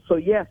trouble. So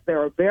yes,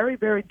 there are very,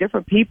 very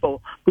different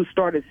people who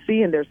started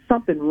seeing there's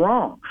something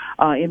wrong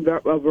in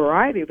a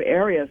variety of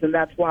areas, and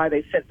that's why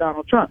they sent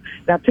Donald Trump.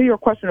 Now, to your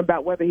question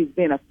about whether he's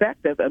being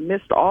effective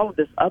amidst all of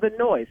this other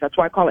noise, that's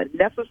why I call it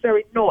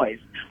necessary noise,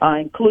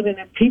 including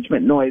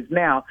impeachment noise.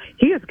 Now,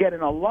 he is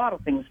getting a lot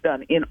of things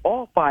done in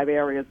all 5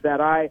 areas that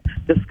I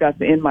discuss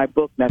in my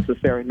book,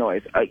 Necessary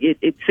Noise.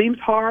 It seems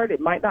hard. It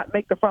might not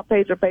make the front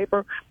page of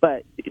paper,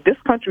 but this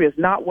country is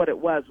not what it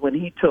was when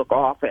he took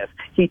office.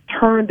 He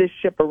turned this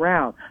ship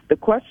around. The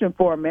question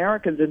for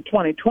Americans in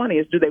 2020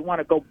 is, do they want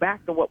to go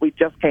back to what we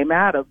just came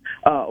out of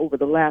over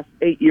the last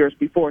 8 years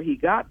before he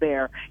got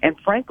there, and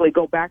frankly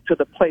go back to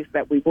the place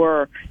that we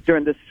were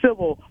during the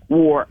Civil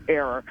War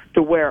era,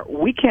 to where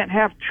we can't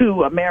have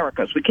 2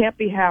 Americas. We can't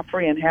be half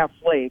free and half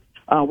slave.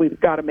 We've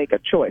got to make a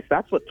choice.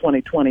 That's what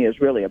 2020 is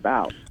really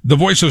about. The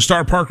voice of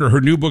Star Parker,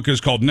 her new book is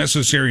called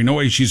Necessary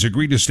Noise. She's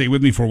agreed to stay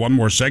with me for one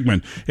more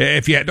segment.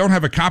 If you don't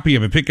have a copy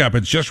of it, pick up.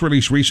 It's just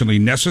released recently.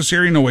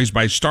 Necessary Noise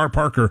by Star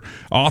Parker,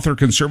 author,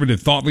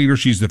 conservative thought leader.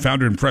 She's the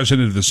founder and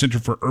president of the Center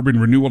for Urban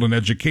Renewal and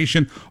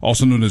Education,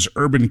 also known as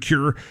Urban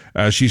Cure.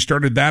 She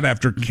started that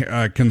after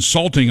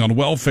consulting on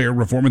welfare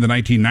reform in the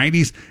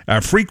 1990s.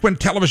 A frequent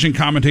television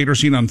commentator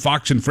seen on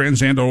Fox and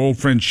Friends and our old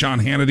friend Sean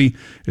Hannity.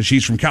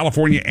 She's from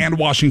California and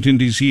Washington,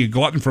 D.C., a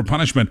glutton for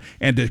punishment.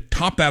 And to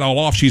top that all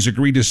off, she's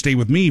agreed to stay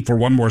with me for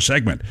one more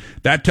segment.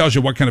 That tells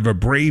you what kind of a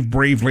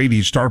brave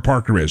lady Star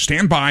Parker is.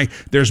 Stand by.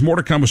 There's more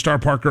to come with Star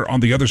Parker on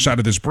the other side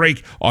of this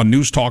break on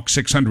News Talk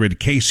 600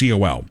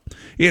 KCOL.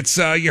 It's,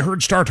 you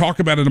heard Star talk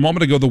about it a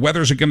moment ago. The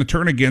weather's going to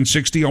turn again,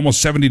 60,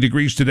 almost 70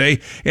 degrees today.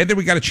 And then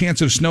we got a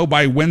chance of snow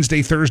by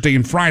Wednesday, Thursday,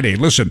 and Friday.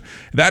 Listen,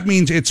 that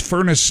means it's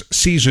furnace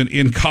season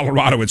in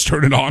Colorado. It's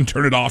turn it on,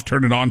 turn it off,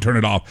 turn it on, turn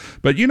it off.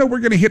 But we're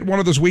going to hit one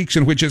of those weeks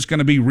in which it's going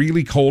to be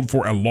really cold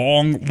for a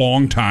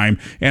long time,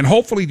 and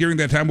hopefully during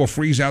that time we'll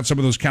freeze out some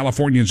of those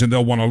Californians and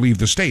they'll want to leave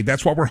the state.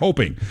 That's what we're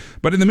hoping.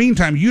 But in the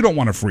meantime, you don't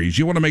want to freeze.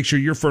 You want to make sure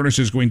your furnace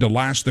is going to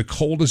last the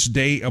coldest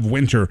day of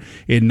winter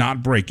and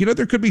not break.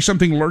 There could be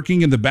something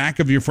lurking in the back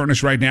of your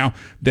furnace right now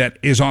that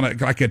is on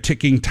like a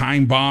ticking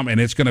time bomb,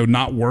 and it's going to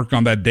not work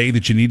on that day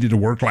that you needed to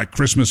work, like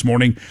Christmas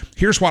morning.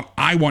 Here's what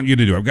I want you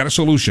to do. I've got a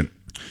solution.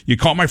 You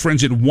call my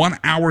friends at 1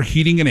 Hour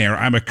Heating and Air.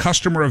 I'm a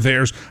customer of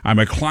theirs. I'm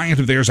a client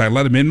of theirs. I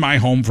let them in my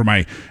home for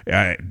my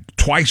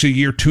twice a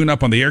year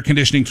tune-up on the air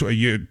conditioning,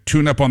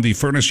 tune-up on the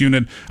furnace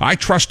unit. I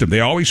trust them. They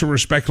always are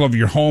respectful of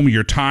your home,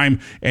 your time,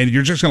 and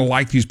you're just going to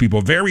like these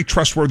people. Very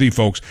trustworthy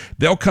folks.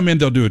 They'll come in,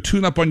 they'll do a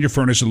tune-up on your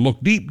furnace and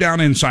look deep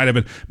down inside of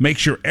it, make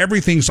sure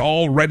everything's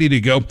all ready to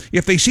go.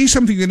 If they see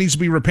something that needs to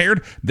be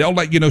repaired, they'll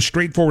let you know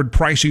straightforward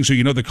pricing so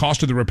you know the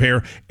cost of the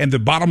repair. And the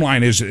bottom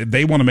line is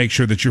they want to make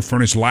sure that your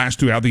furnace lasts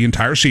throughout the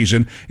entire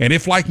season. And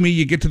if, like me,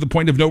 you get to the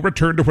point of no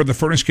return to where the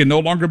furnace can no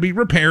longer be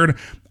repaired,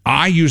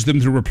 I use them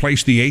to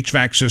replace the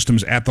HVAC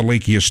systems at the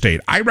Lakey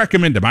estate. I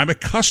recommend them. I'm a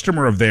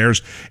customer of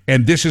theirs,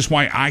 and this is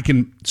why I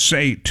can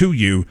say to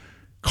you,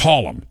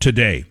 call them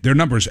today. Their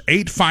number is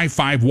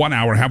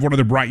 855-1-HOUR. Have one of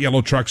the bright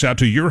yellow trucks out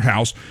to your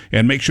house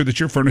and make sure that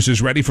your furnace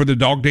is ready for the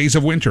dog days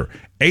of winter.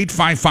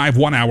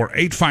 855-1-HOUR.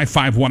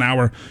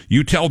 855-1-HOUR.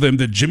 You tell them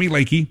that Jimmy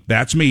Lakey,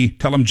 that's me,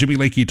 tell them Jimmy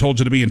Lakey told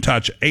you to be in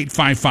touch.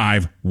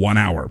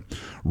 855-1-HOUR.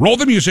 Roll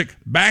the music.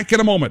 Back in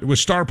a moment with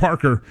Star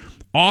Parker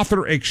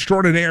author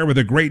extraordinaire with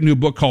a great new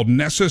book called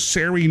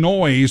Necessary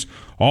Noise.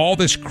 All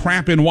this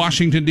crap in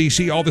Washington,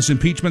 D.C., all this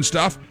impeachment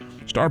stuff.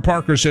 Star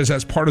Parker says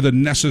that's part of the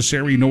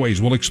necessary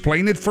noise. We'll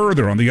explain it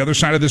further on the other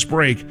side of this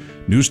break.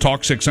 News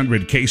Talk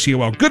 600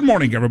 KCOL. Good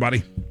morning,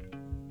 everybody.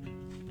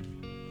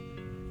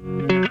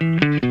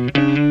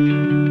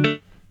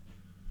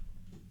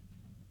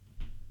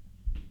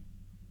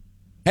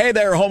 Hey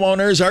there,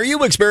 homeowners. Are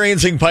you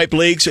experiencing pipe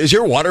leaks? Is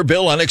your water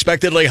bill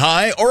unexpectedly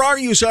high? Or are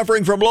you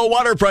suffering from low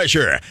water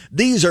pressure?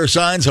 These are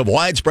signs of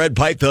widespread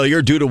pipe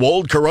failure due to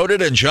old, corroded,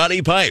 and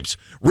shoddy pipes.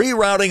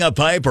 Rerouting a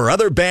pipe or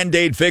other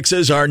Band-Aid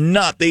fixes are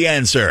not the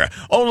answer.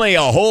 Only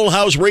a whole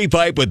house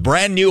repipe with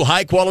brand new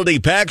high-quality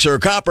PEX or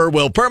copper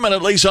will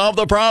permanently solve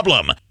the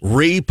problem.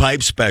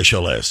 Repipe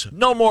specialists.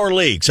 No more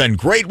leaks and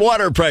great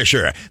water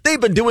pressure.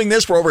 They've been doing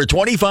this for over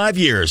 25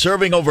 years,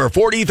 serving over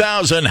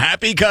 40,000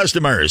 happy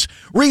customers.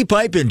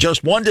 Repipe in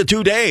just 1 to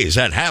 2 days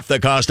at half the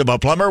cost of a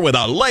plumber with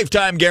a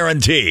lifetime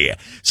guarantee.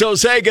 So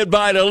say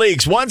goodbye to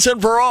leaks once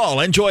and for all.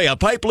 Enjoy a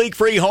pipe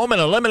leak-free home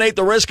and eliminate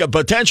the risk of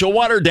potential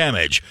water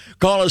damage.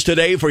 Call us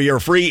today for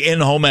your free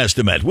in-home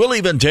estimate. We'll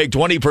even take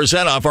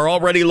 20% off our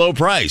already low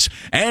price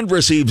and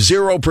receive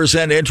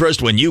 0%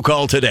 interest when you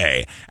call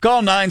today.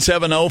 Call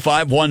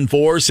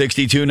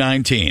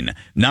 970-514-6219.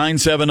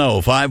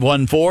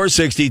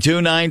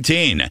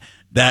 970-514-6219.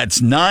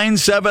 That's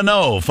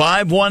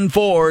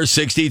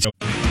 970-514-6219.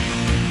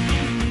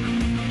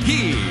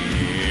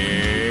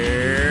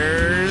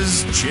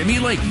 Here's Jimmy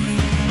Lakey.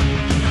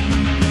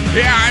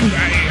 Yeah,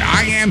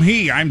 I am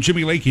he. I'm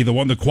Jimmy Lakey, the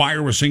one the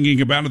choir was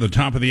singing about at the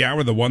top of the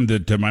hour, the one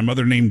that my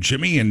mother named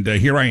Jimmy, and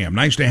here I am.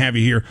 Nice to have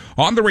you here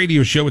on the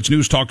radio show. It's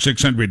News Talk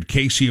 600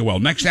 KCOL.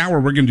 Next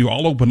hour, we're going to do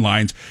all open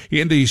lines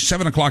in the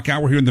 7 o'clock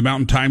hour here in the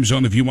Mountain Time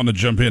Zone. If you want to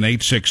jump in,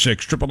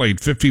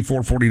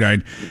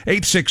 866-888-5449,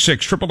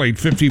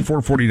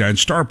 866-888-5449.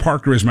 Star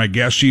Parker is my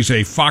guest. She's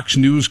a Fox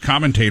News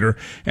commentator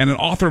and an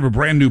author of a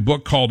brand new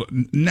book called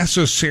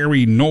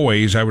Necessary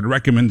Noise. I would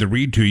recommend to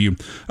read to you.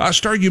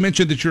 Star, you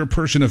mentioned that you're a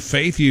person of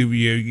faith.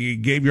 You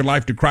gave your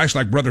life to Christ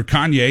like Brother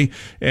Kanye,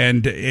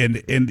 and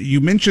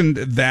you mentioned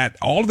that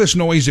all of this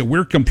noise that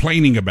we're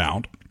complaining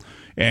about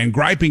and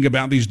griping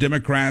about these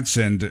Democrats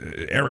and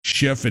Eric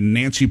Schiff and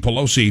Nancy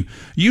Pelosi,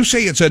 you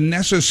say it's a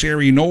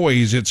necessary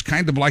noise. It's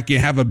kind of like you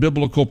have a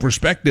biblical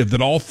perspective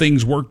that all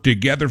things work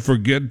together for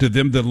good to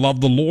them that love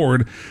the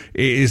Lord.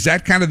 Is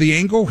that kind of the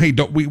angle? Hey,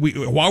 don't we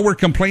while we're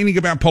complaining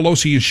about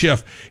Pelosi and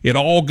Schiff, it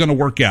all going to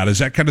work out? Is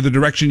that kind of the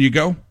direction you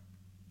go?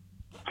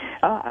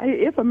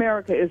 If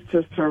America is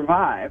to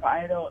survive,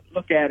 I don't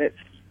look at it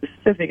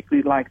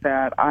specifically like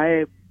that.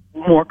 I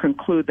more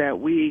conclude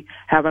that we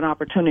have an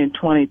opportunity in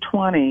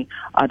 2020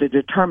 to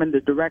determine the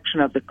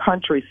direction of the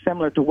country,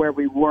 similar to where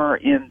we were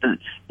in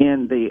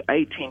the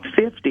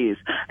 1850s,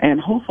 and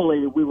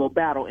hopefully we will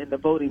battle in the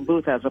voting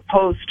booth as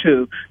opposed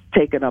to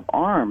taking up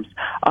arms.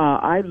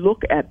 I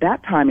look at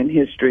that time in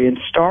history and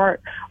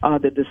start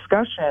the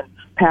discussion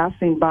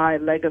passing by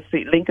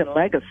Lincoln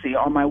Legacy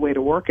on my way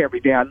to work every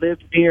day. I live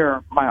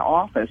near my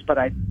office, but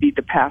I need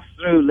to pass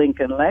through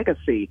Lincoln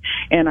Legacy.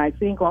 And I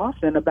think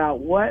often about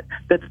what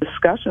the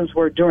discussions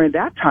were during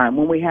that time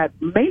when we had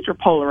major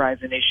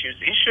polarizing issues.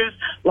 Issues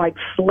like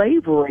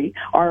slavery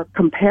are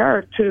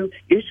compared to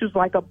issues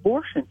like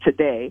abortion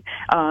today,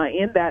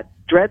 in that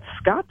Dred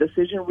Scott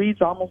decision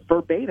reads almost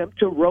verbatim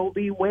to Roe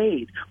v.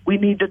 Wade. We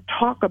need to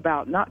talk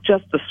about not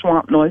just the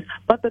swamp noise,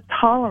 but the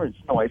tolerance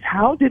noise.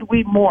 How did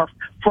we morph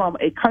from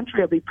a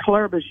country of e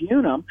pluribus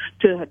unum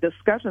to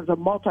discussions of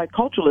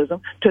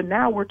multiculturalism to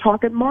now we're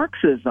talking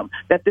Marxism,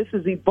 that this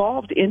has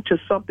evolved into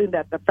something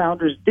that the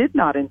founders did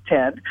not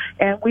intend,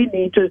 and we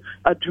need to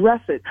address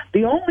it.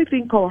 The only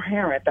thing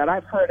coherent that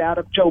I've heard out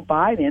of Joe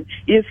Biden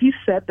is he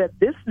said that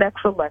this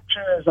next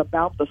election is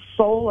about the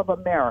soul of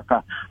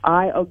America.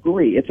 I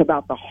agree. It's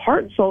about the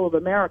heart and soul of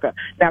America.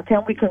 Now,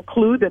 can we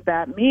conclude that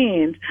that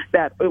means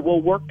that it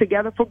will work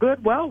together for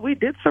good? Well, we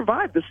did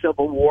survive the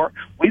Civil War.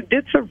 We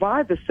did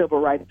survive the Civil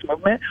Rights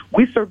Movement.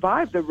 We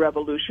survived the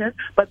revolution,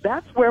 but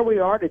that's where we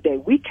are today.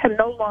 We can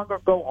no longer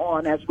go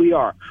on as we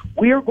are.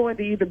 We are going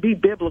to either be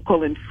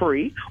biblical and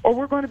free, or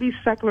we're going to be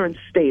secular and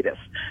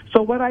statist.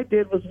 So what I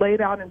did was laid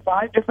out in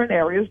 5 different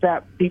areas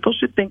that people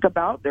should think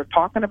about. They're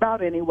talking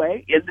about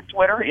anyway, in the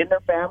Twitter, in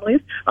their families,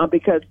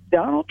 because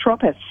Donald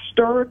Trump has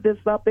stirred this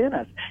up in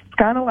us. It's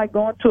kind of like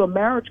going to a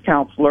marriage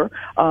counselor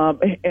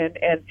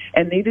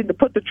and needing to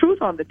put the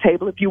truth on the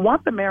table if you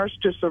want the marriage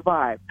to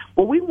survive.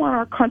 Well, we want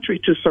our country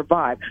to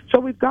survive.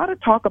 So we've got to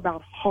talk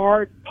about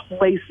hard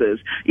places,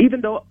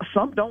 even though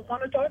some don't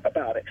want to talk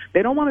about it.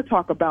 They don't want to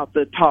talk about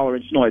the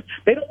tolerance noise.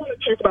 They don't want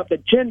to talk about the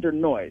gender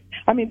noise.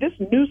 I mean, this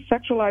new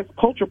sexualized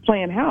culture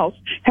playing house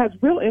has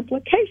real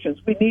implications.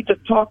 We need to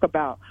talk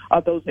about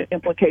those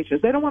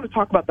implications. They don't want to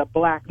talk about the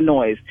black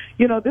noise.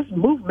 You know, this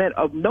movement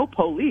of no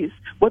police,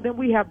 well, then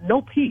we have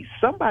no peace. police.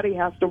 Somebody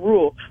has to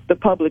rule the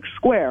public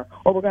square,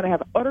 or we're going to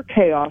have utter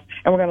chaos,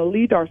 and we're going to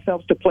lead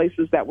ourselves to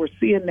places that we're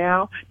seeing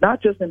now,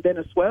 not just in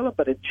Venezuela,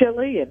 but in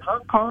Chile and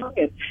Hong Kong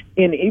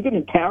and even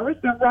in Paris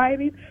they're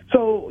rioting.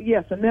 So,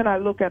 yes, and then I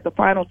look at the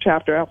final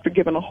chapter after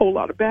giving a whole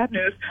lot of bad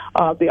news,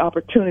 the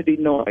opportunity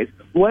noise.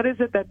 What is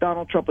it that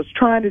Donald Trump was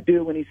trying to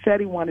do when he said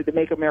he wanted to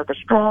make America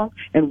strong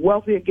and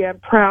wealthy again,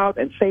 proud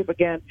and safe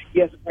again,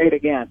 yes, great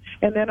again?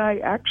 And then I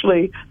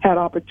actually had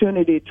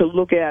opportunity to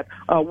look at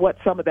what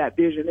some of that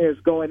vision is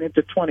going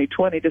into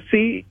 2020 to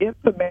see if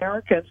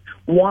Americans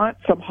want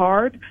some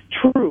hard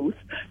truth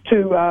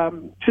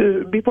to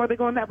before they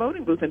go in that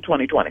voting booth in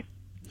 2020.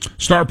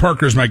 Star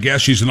Parker is my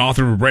guest. She's an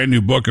author of a brand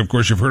new book. Of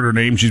course, you've heard her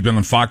name. She's been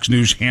on Fox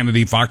News,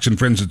 Hannity, Fox and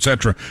Friends,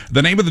 etc.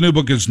 The name of the new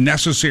book is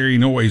Necessary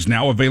Noise,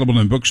 now available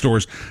in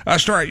bookstores.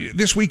 Star,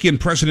 this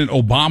weekend,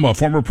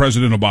 former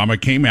President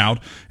Obama, came out,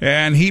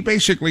 and he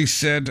basically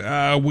said,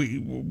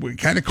 we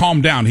kind of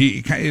calmed down.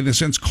 He, in a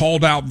sense,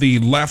 called out the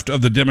left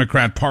of the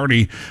Democrat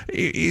Party.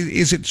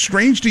 Is it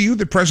strange to you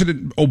that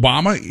President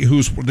Obama,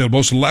 who's the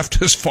most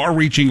leftist,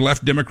 far-reaching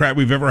left Democrat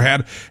we've ever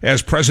had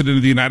as President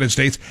of the United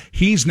States,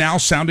 he's now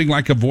sounding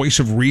like a voice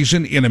of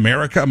reason in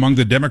America among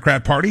the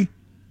Democrat Party?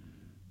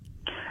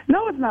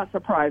 No, it's not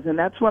surprising.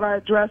 That's what I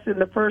address in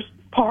the first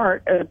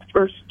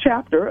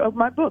chapter of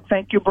my book,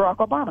 Thank You, Barack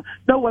Obama.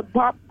 No, what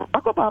Barack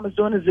Obama is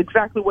doing is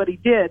exactly what he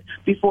did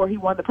before he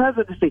won the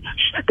presidency.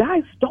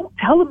 Guys, don't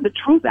tell him the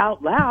truth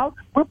out loud.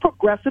 We're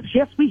progressives.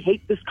 Yes, we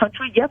hate this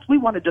country. Yes, we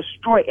want to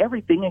destroy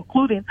everything,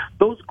 including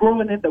those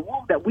growing in the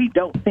womb that we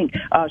don't think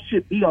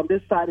should be on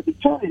this side of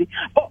eternity.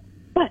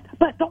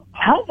 But don't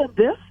tell them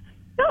this.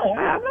 No,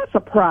 I'm not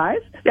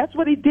surprised. That's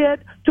what he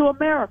did to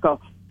America.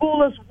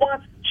 Fool us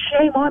once,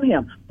 shame on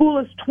him. Fool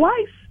us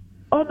twice.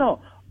 Oh, no.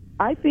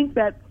 I think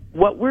that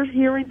what we're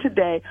hearing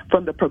today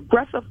from the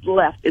progressive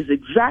left is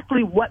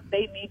exactly what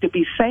they need to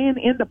be saying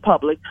in the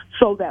public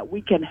so that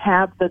we can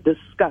have the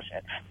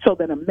discussion, so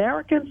that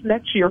Americans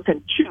next year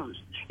can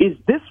choose. Is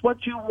this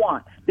what you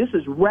want? This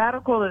is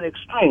radical and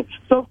extreme.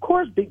 So, of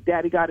course, Big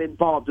Daddy got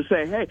involved to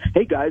say,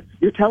 hey, guys,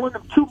 you're telling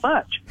them too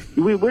much.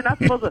 We're not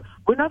supposed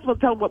to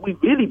tell them what we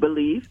really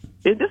believe.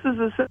 And this is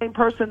the same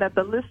person that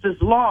the list is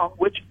long,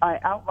 which I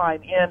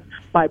outline in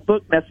my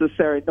book,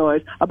 Necessary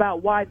Noise,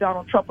 about why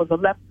Donald Trump was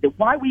elected,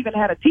 why we even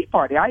had a Tea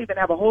Party. I even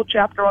have a whole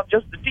chapter on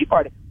just the Tea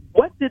Party.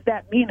 What did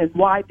that mean, and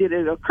why did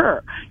it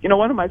occur? You know,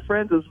 one of my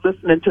friends is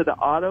listening to the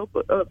audio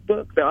book,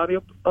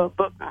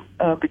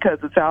 because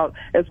it's out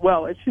as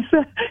well. And she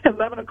said, at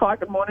 11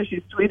 o'clock in the morning,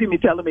 she's tweeting me,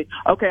 telling me,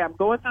 okay, I'm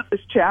going through this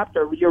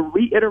chapter. You're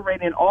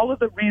reiterating all of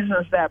the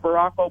reasons that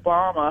Barack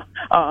Obama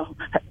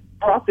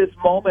brought this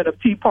moment of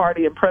Tea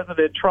Party and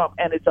President Trump.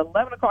 And it's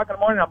 11 o'clock in the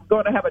morning. I'm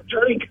going to have a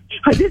drink.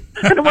 I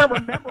don't want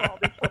to remember all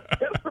this.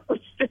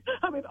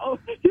 I mean,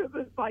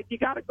 it's like you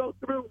got to go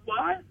through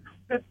what?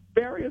 That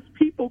various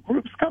people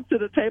groups come to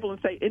the table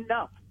and say,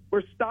 enough,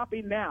 we're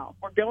stopping now,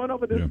 we're going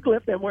over this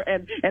cliff,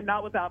 and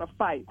not without a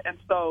fight. And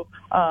so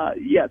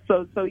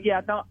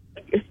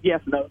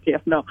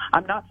no,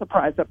 I'm not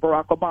surprised that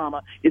Barack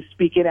Obama is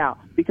speaking out,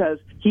 because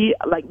he,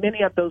 like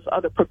many of those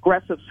other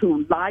progressives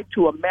who lied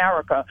to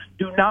America,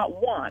 do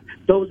not want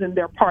those in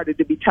their party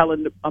to be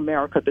telling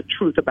America the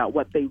truth about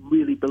what they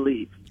really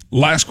believe.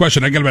 Last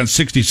question. I got about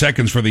 60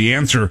 seconds for the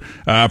answer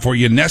for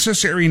you.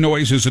 Necessary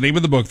Noise is the name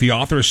of the book. The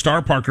author is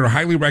Star Parker. I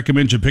highly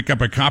recommend you pick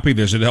up a copy of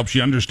this. It helps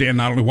you understand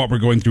not only what we're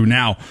going through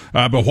now,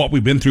 but what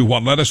we've been through,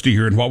 what led us to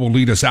here, and what will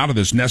lead us out of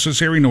this.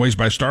 Necessary Noise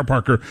by Star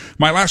Parker.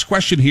 My last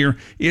question here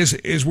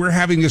is we're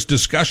having this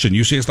discussion.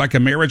 You say it's like a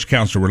marriage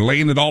counselor. We're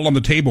laying it all on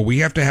the table. We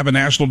have to have a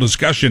national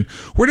discussion.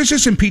 Where does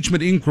this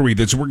impeachment inquiry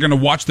that we're going to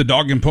watch the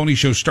Dog and Pony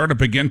Show start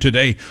up again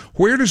today?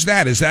 Where does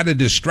that? Is that a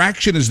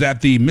distraction? Is that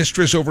the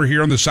mistress over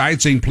here on the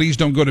side saying, please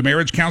don't go to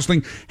marriage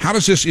counseling? How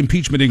does this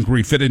impeachment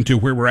inquiry fit into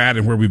where we're at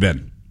and where we've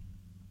been?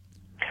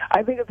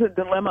 I think it's a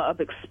dilemma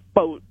of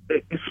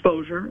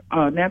exposure.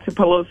 Nancy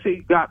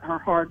Pelosi got her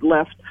hard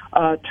left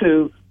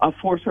to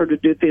force her to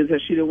do things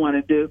that she didn't want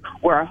to do.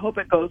 Where I hope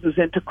it goes is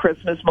into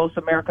Christmas. Most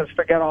Americans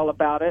forget all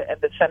about it, and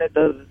the Senate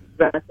does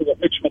exactly what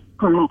Mitch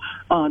McConnell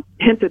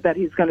hinted that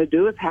he's going to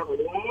do, is have a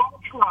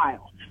long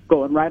trial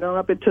going right on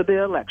up into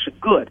the election.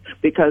 Good,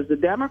 because the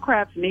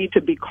Democrats need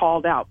to be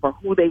called out for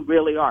who they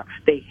really are.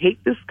 They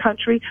hate this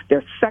country.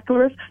 They're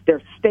secularists.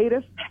 They're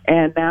statists.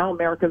 And now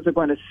Americans are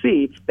going to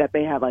see that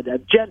they have an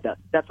agenda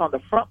that's on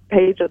the front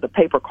page of the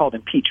paper called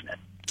impeachment.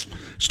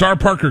 Star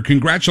Parker,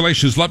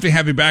 congratulations. Love to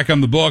have you back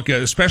on the book,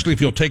 especially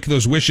if you'll take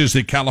those wishes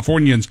that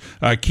Californians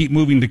keep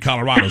moving to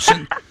Colorado.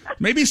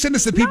 Maybe send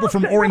us the people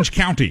from Orange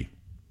County.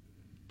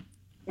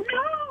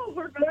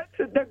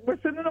 We're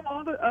sending them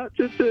all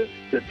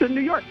to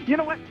New York. You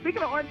know what?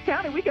 Speaking of Orange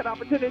County, we get an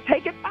opportunity to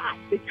take it back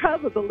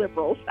because of the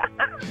liberals.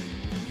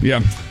 Yeah.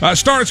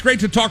 Star, it's great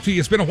to talk to you.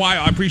 It's been a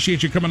while. I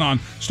appreciate you coming on.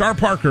 Star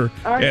Parker,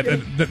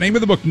 the name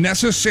of the book,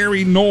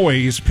 Necessary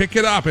Noise. Pick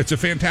it up. It's a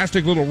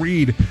fantastic little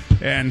read.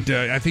 and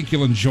I think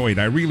you'll enjoy it.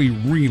 I really,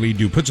 really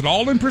do. Puts it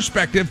all in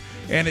perspective,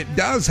 and it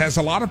has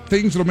a lot of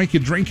things that'll make you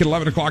drink at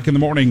 11 o'clock in the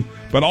morning,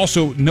 but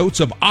also notes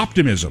of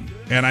optimism,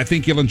 and I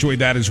think you'll enjoy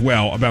that as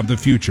well about the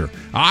future.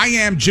 I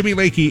am Jimmy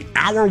Lakey.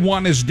 Hour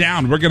 1 is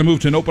down. We're going to move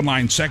to an open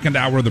line second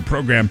hour of the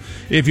program.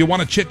 If you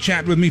want to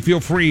chit-chat with me, feel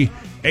free.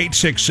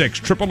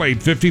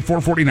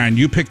 866-888-5449.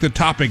 You pick the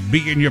topic.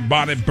 Bee in your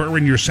bonnet, burr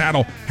in your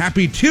saddle.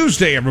 Happy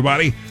Tuesday,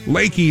 everybody.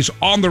 Lakey's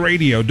on the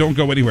radio. Don't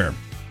go anywhere.